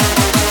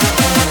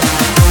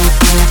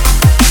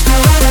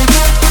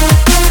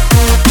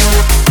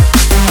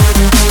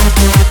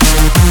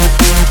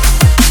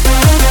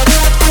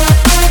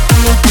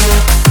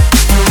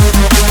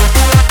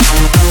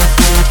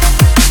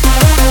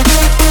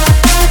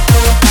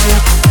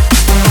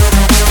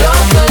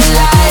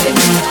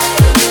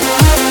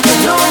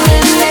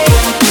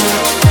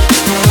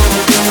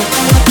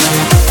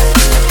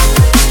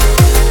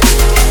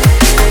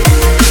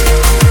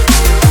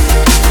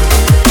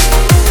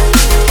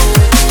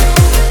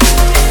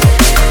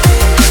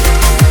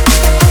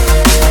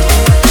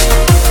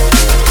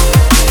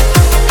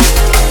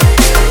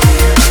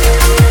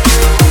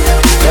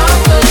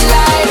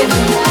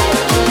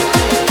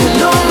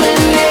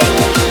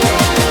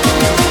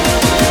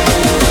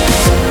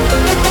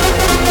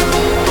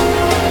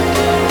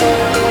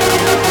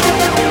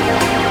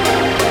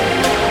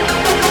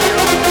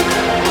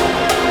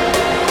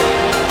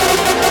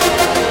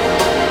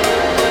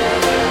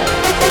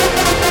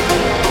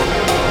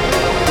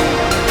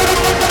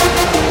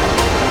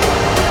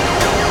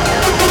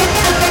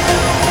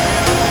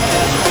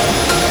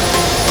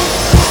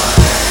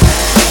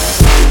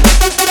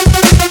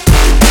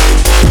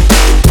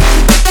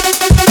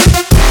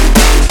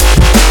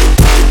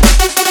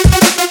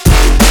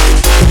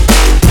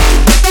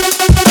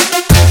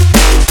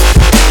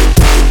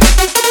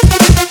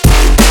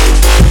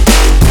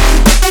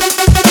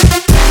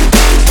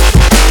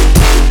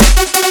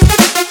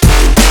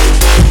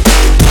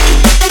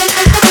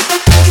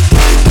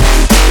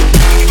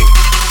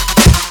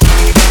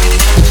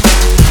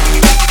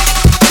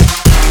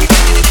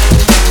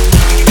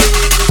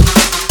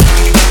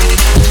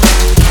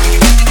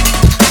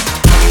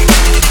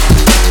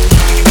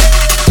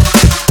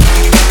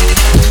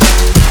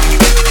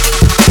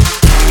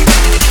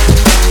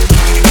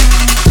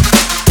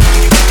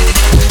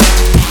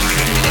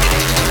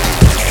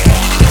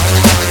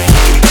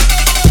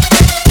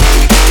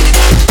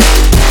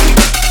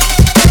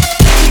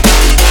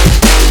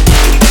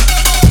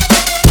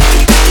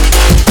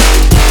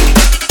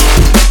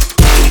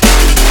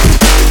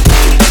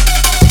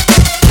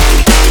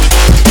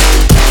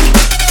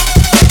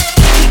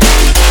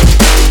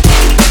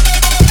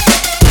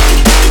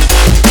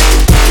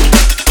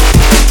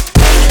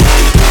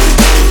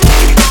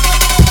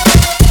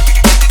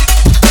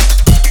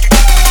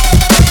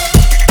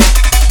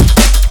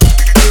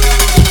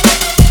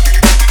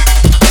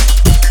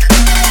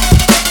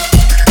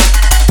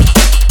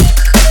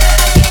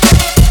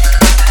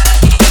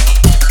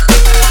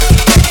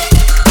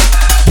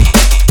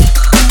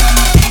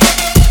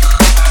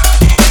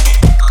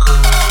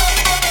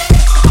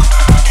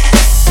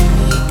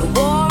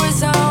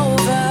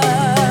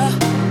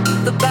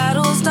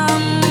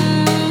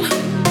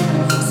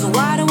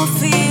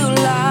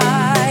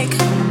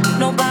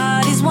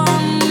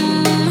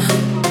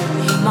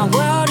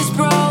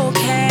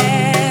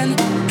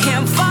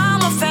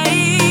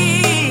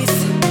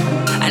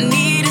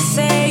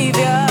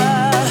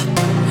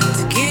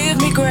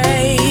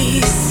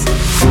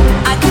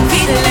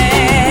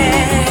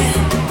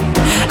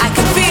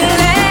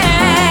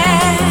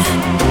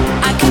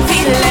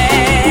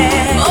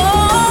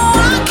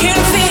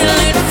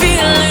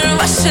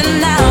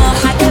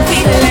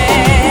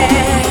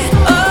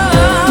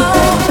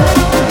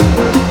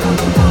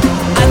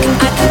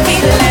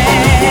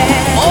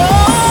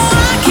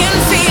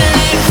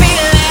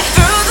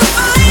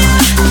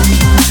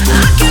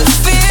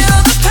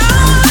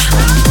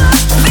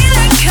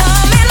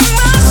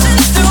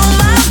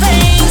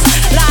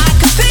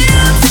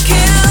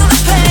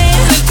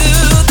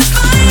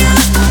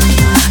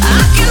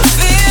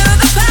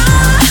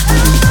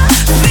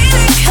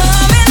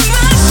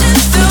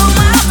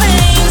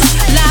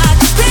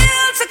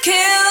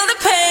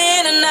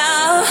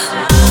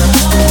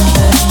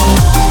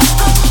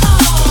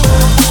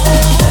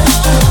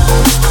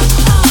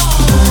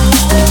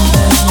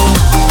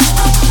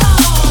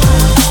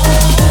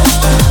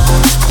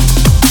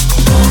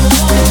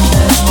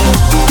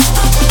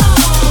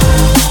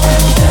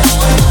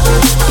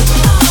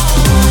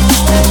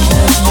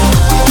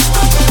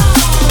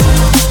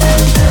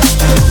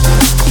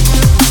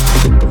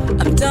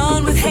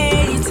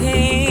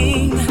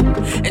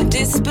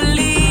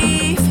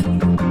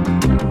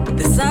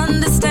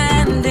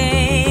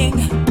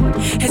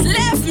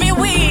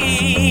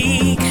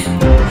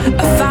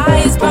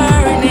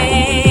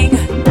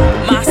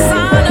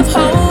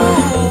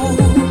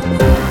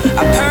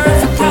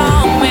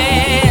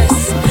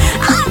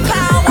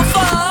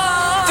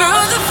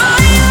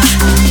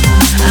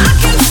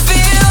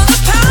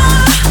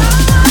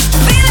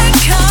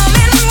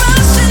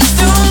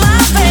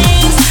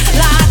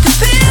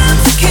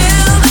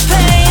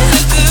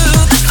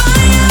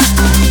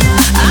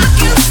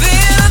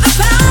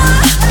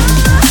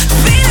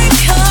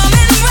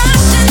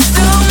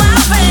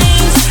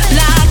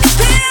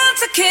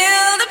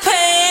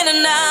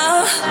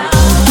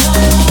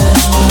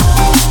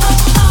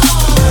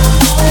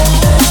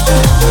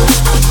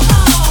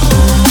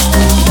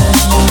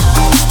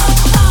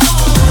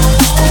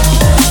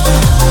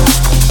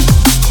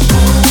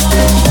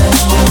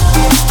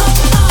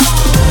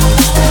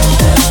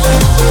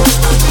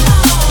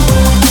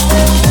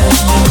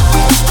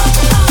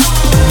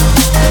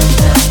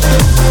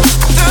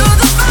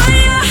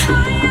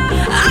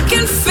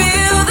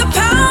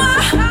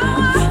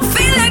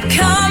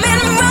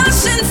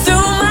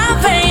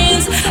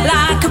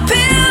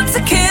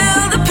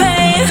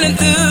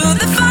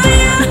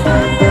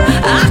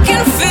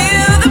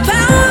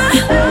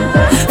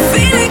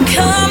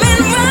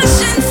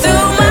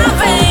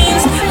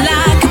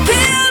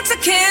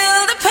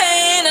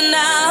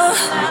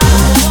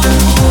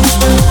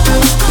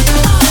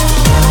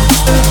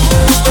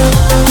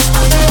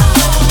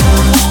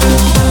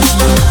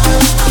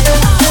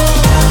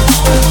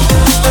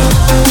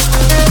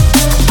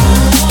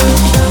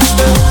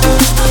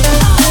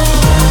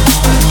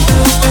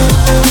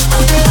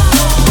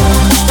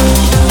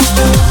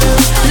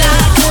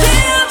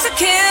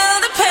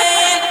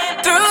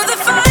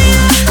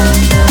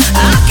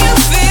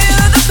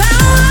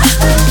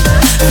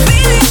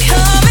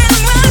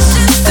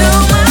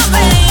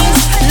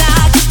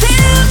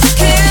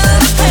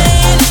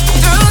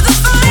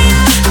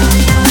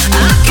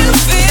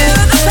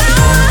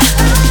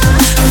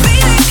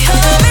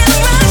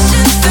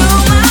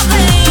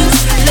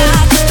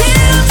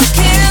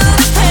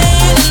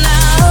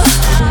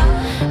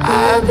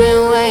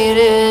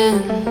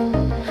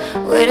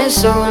 waiting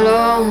so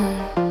long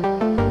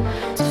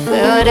to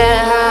feel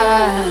that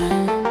high,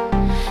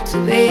 to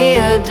be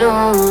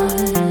adored.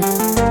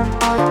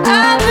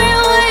 I've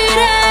been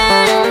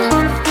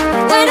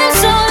waiting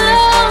so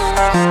long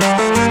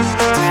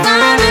to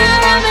find me a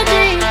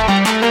remedy,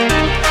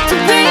 to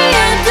be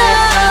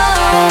adored.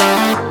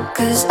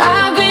 'Cause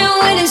I've been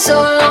waiting so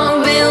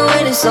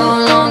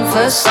long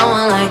for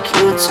someone like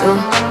you to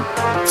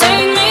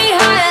take me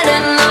higher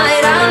than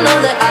night. I know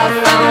that I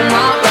found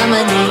my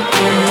remedy.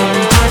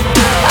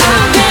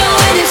 I've been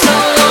waiting so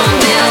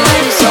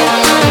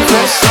long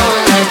for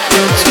someone like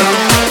you to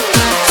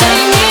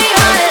take me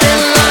higher than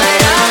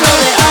night. I know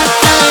that I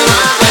found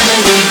my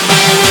remedy.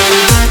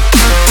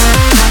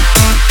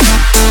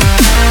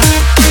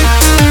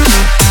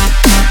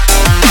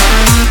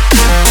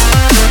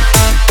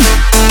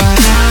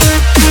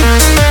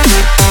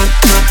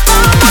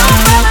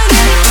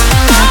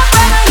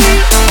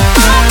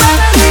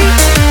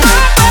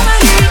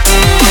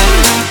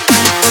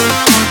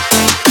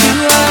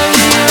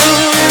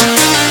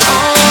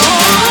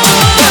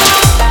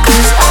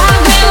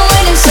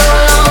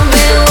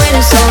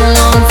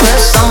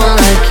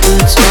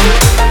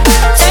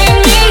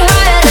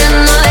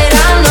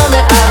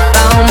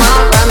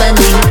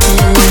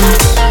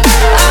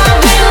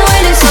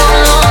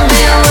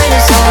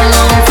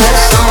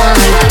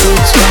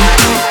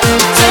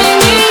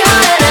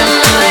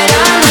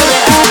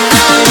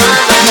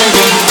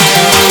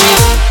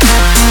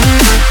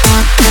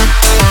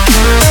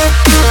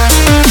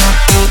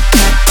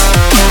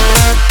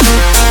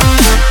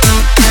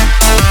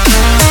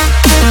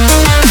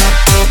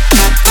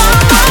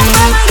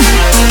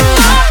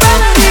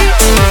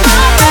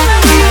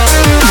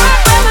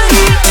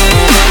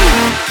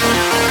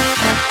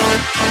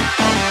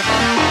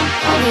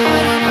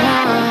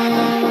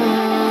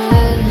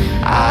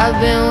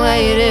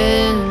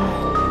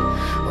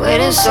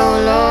 So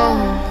long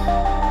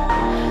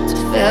to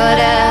feel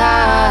that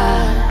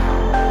high,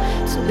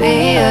 to be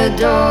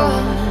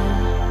adored.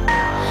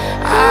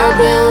 I've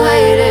been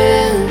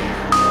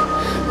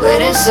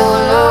waiting so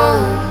long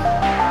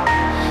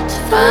to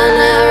find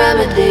that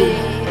remedy,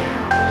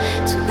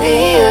 to be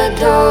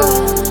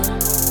adored.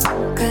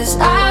 'Cause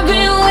I've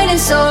been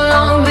waiting so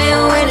long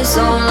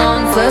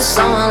for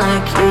someone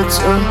like you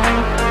to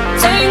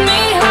take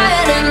me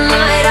higher than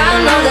night. I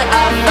know that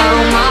I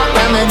found my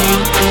remedy.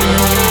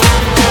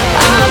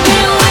 I've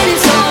been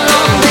waiting so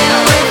long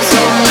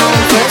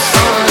for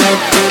someone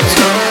like you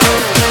to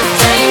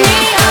take me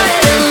higher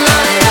than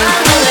night. I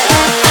know that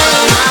I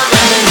found my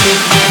remedy.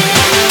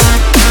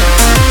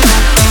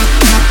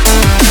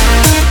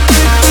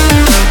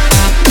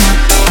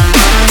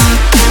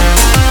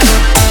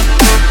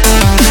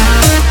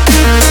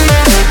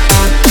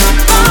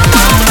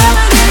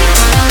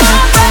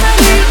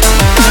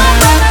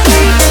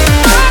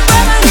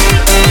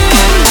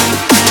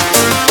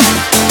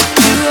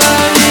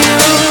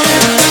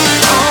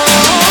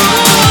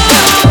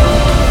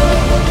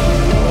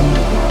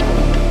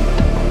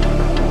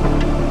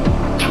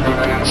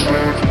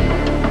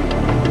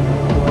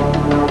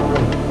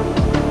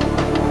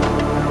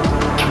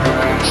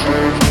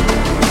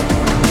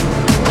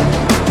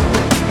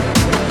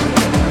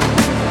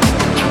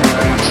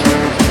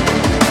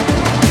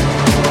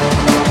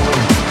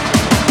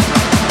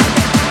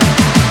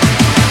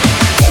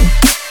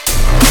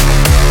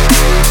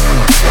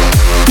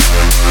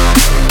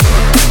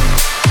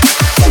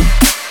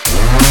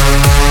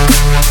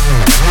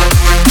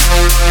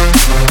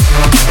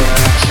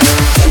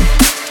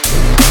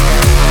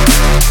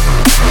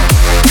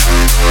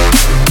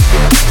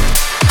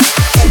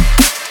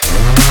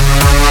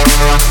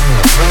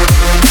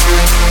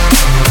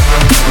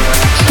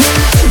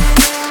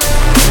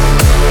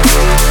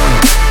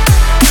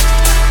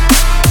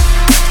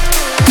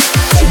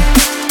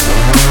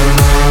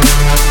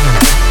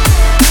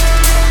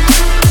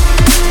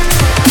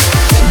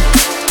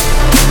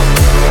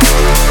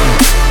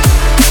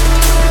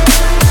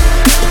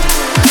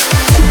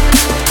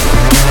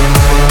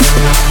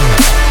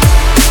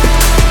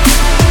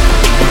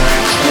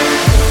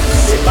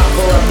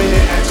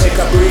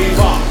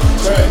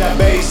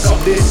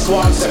 This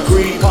one's a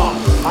creeper.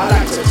 I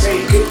like to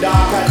take it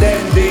darker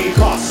than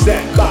deeper.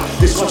 Step back,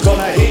 this one's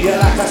gonna hit you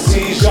like a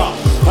seizure.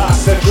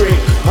 Pass the drink,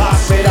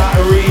 pass me that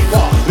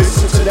reaper.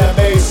 Listen to the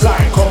bass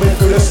line coming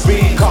through the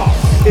speaker.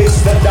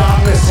 It's the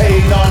darkness,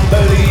 hey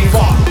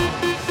non-believer.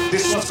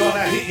 This one's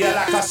gonna hit you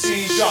like a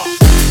seizure.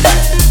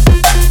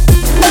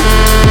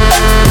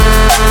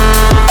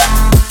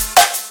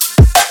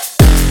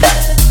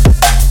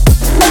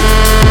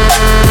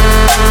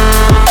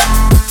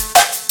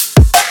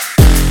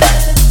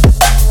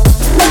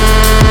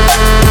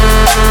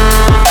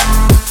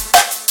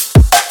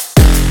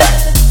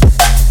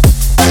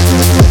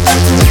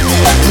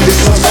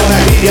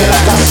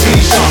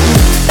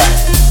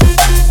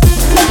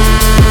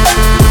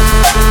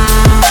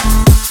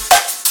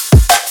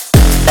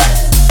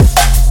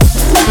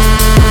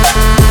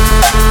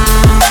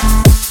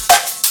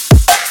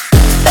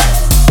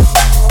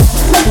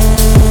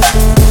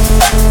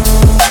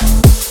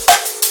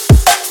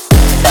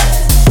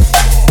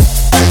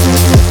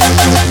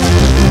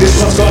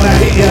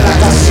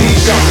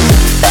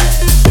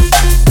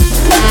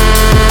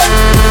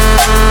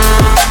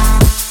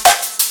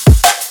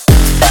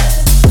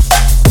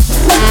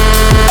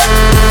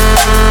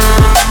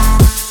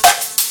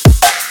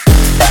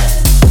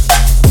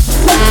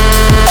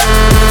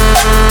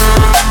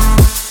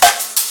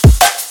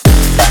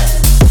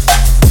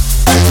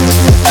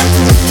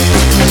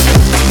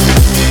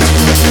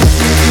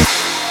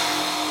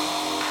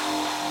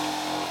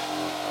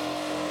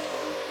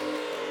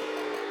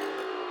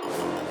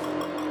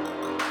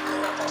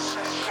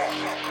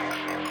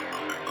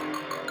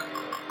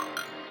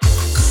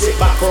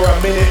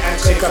 a minute and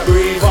take a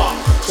breather.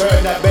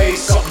 Turn the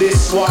bass up,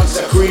 this one's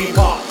a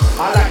creeper.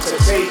 I like to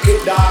take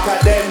it darker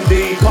then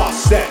deeper.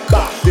 Step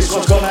back, this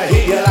one's gonna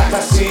hit you like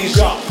a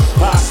seizure.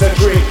 Pass the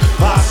drink,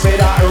 pass me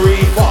that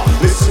reefer.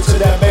 Listen to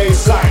the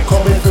bass line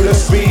coming through the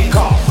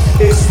speaker.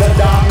 It's the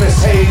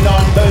darkness, hey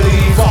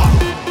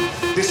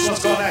non-believer. This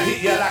one's gonna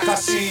hit you like a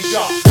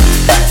seizure.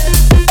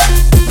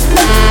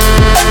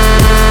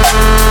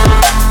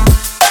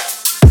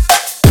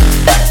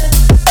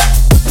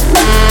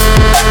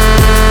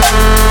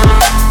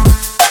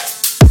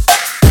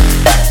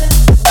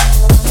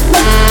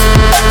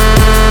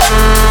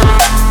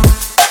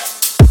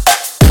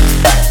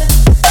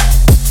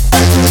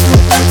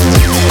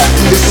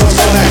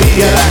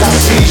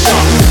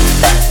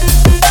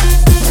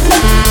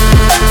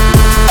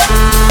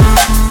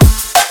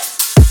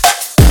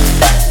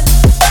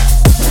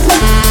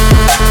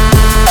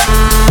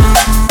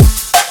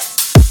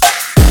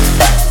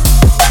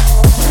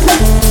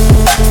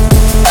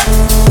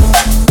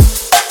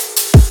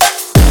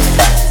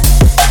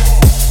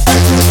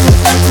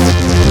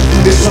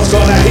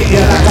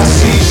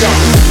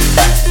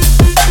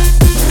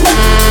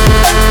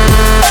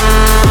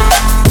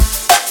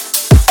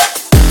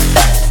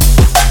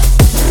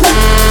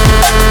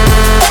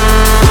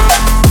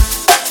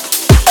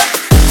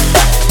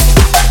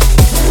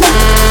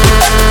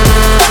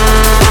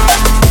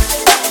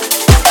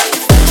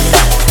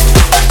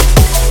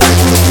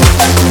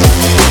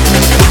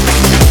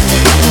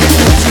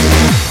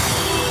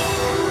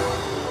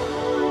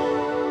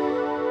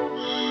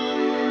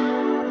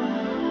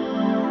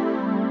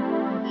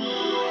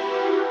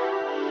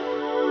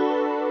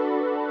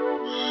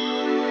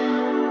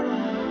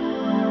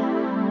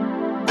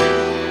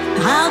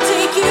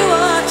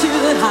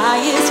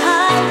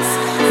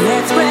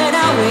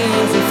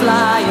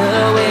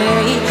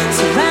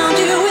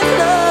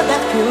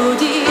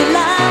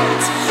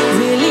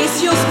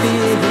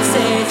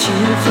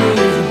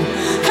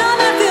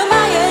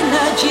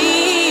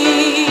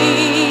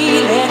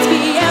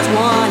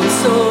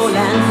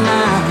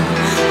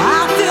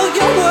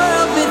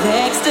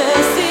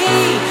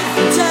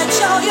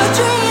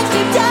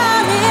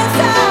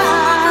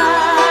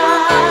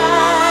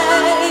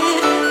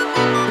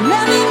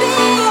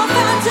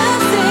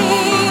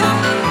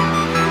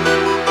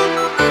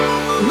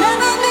 Let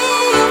me be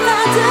your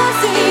fantasy.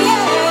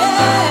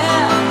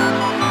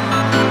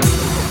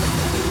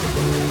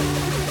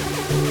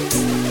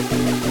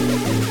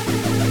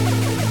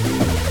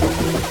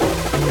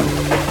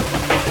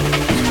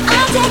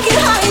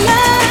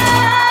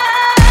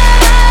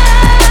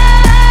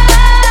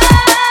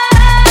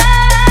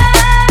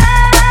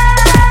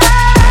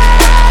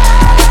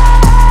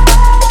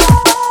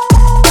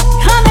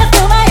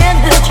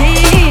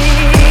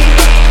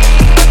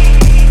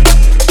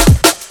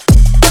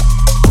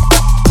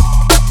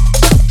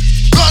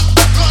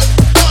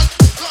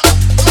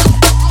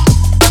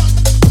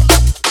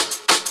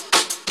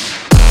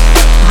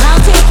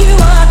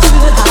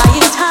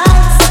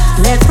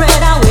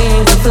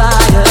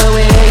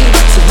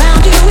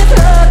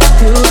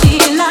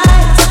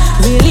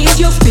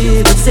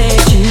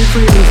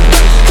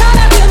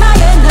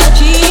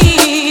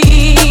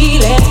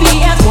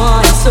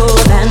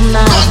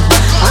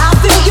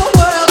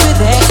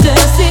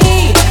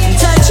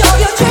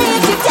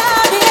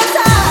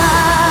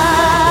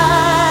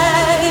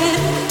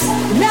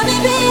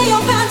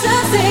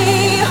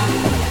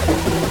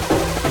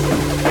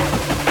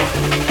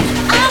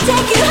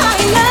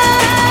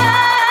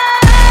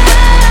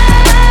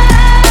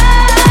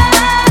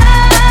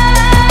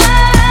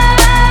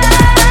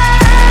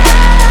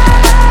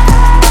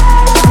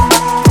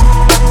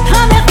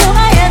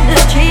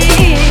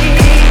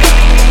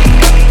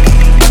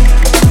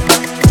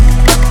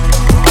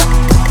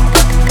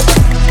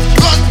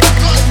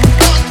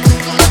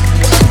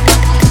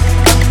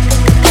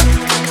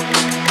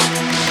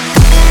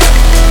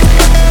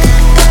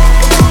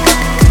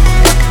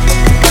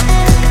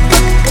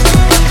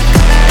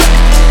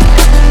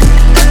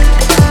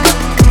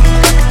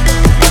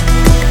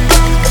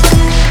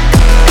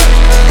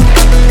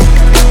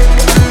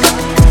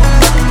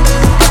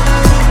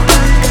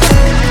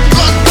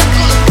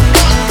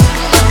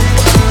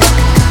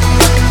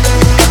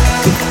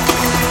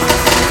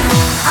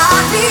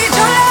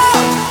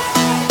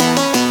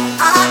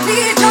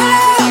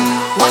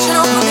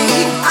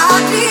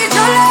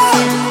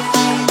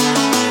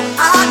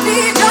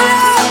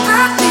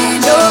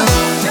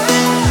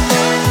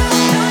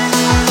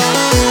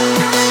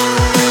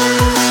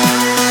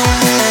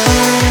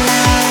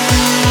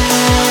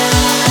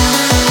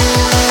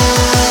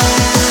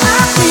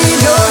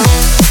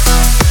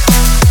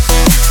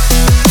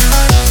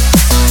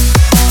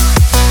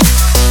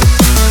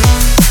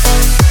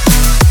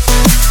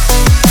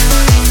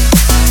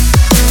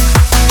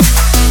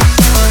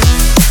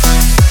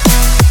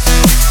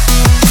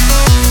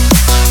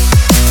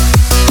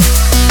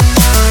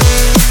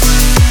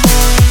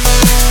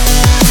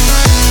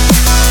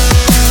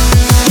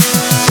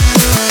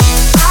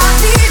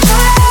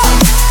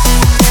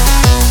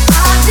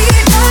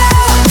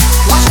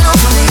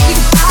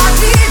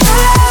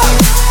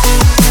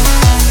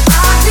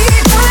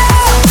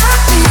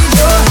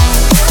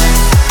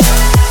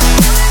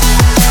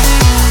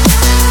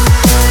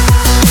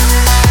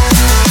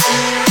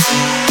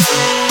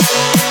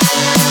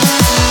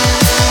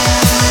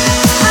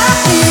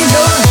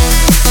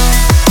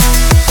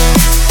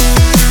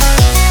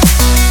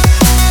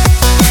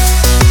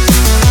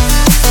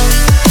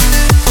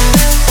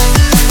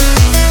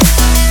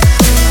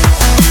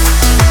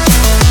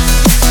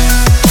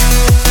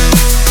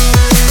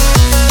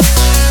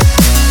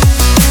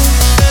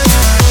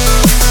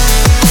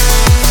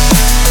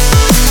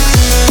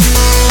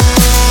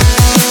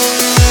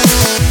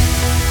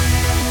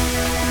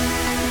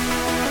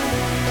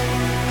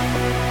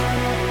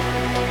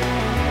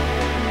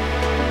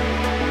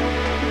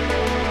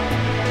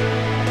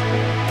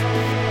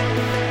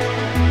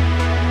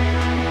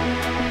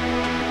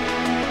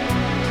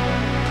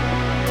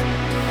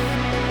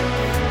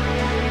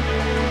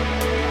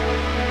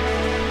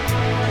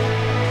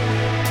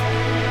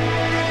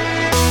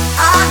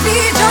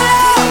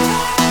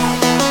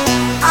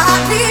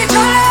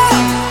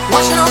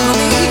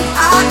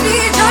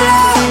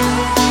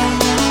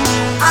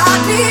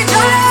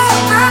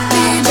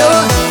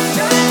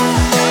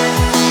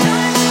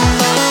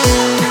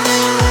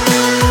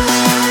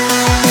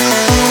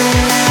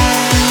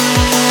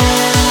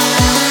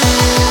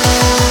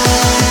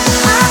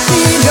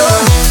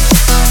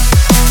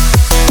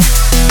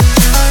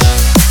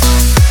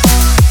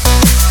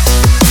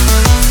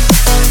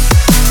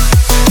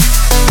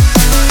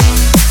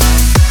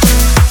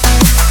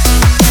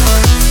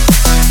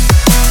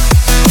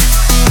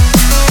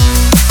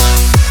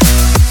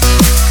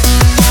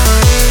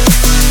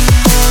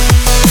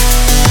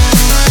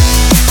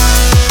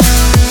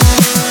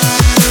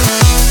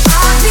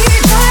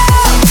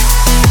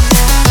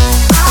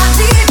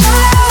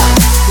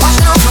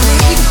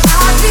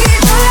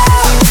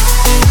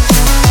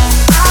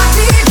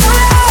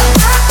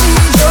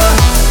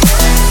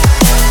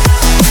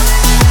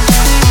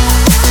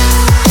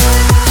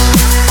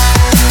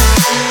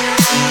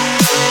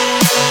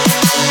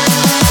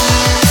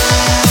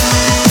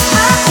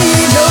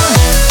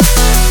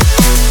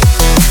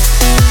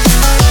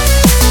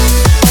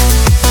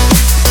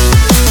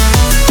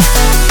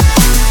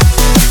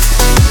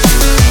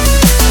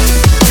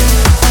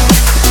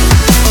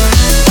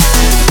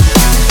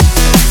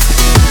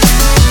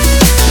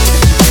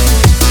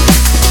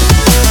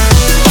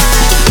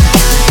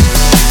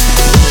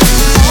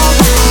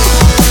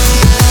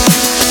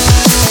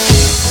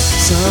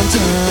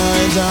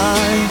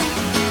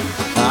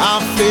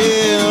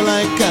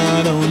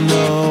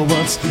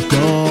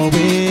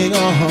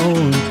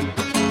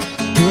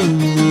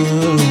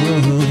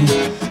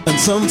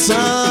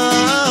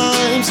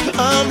 Sometimes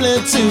I'm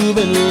led to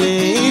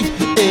believe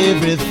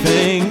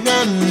everything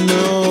I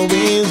know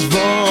is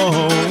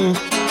wrong.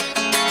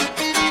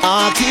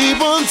 I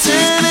keep on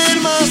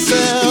telling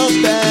myself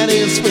that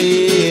it's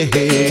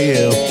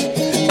real.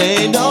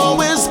 Ain't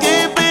no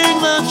escaping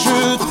the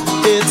truth.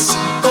 It's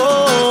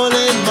all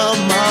in my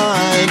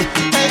mind.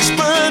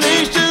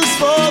 Explanations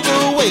for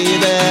the way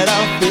that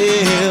I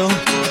feel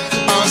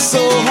are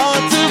so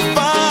hard to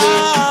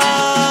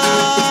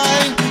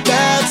find.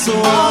 That's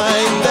why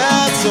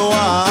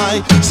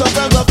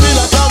sometimes I feel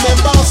like I'm in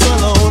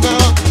Barcelona.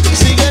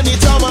 See,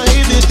 anytime I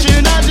hear this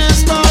tune, I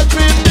just start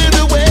drifting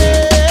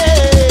away.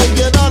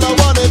 And all I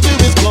wanna do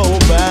is go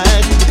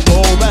back.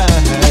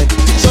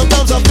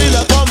 Sometimes I feel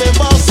like I'm in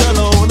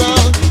Barcelona.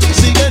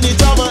 See,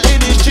 anytime I hear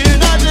this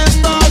tune, I just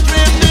start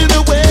drifting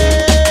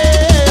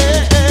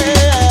away.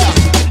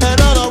 And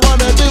all I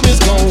wanna do is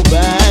go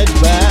back.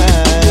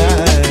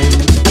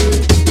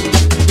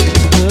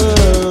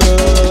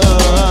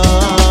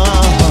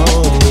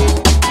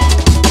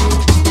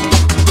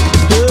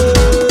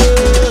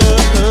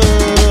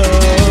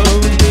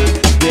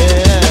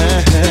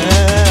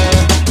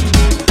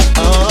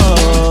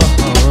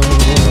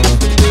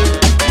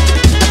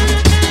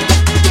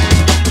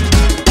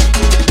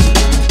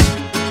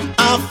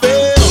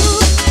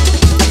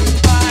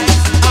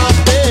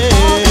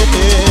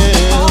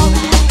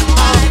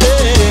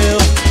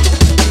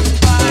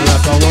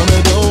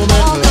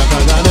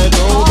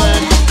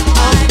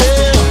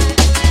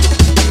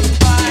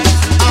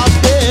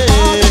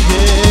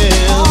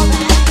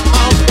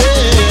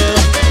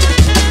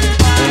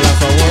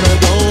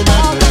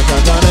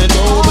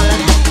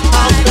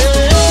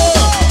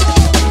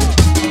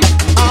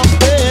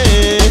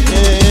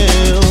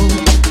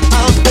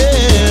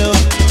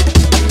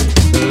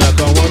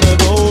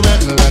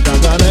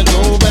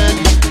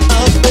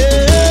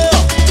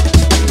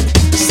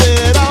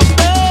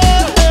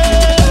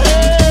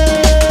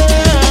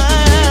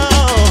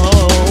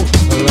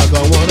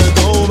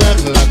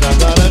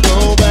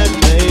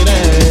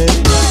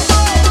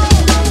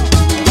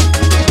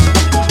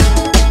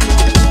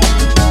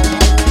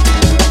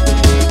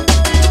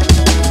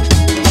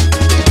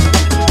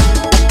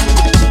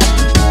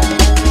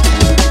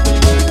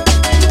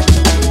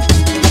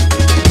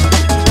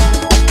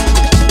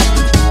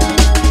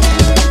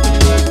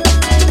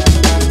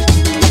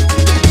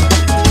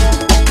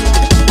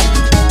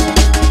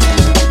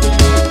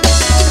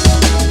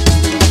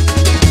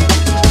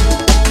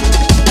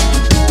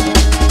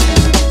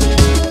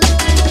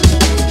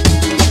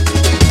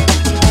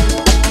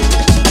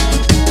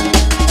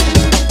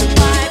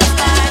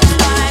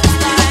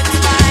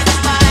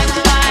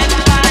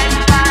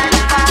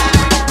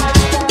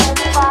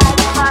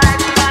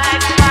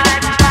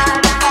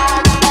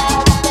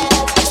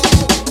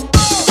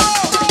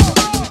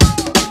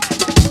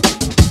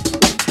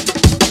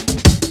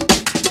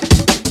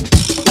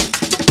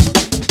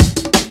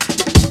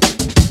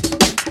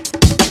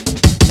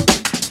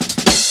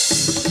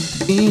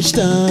 Each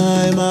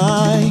time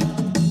I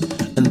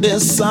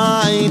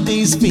decide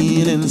these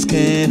feelings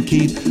can't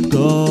keep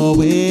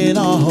going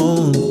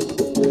on.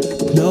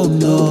 No,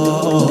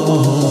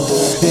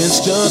 it's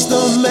just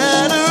a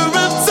matter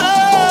of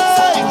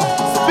time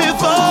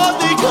before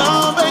they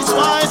come back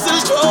twice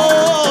as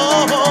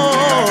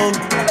strong.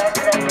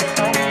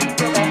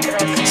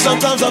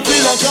 Sometimes I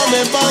feel like I'm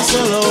in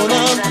Barcelona.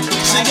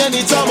 See,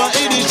 anytime I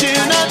hear this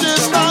tune, I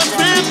just start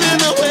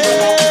drifting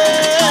away.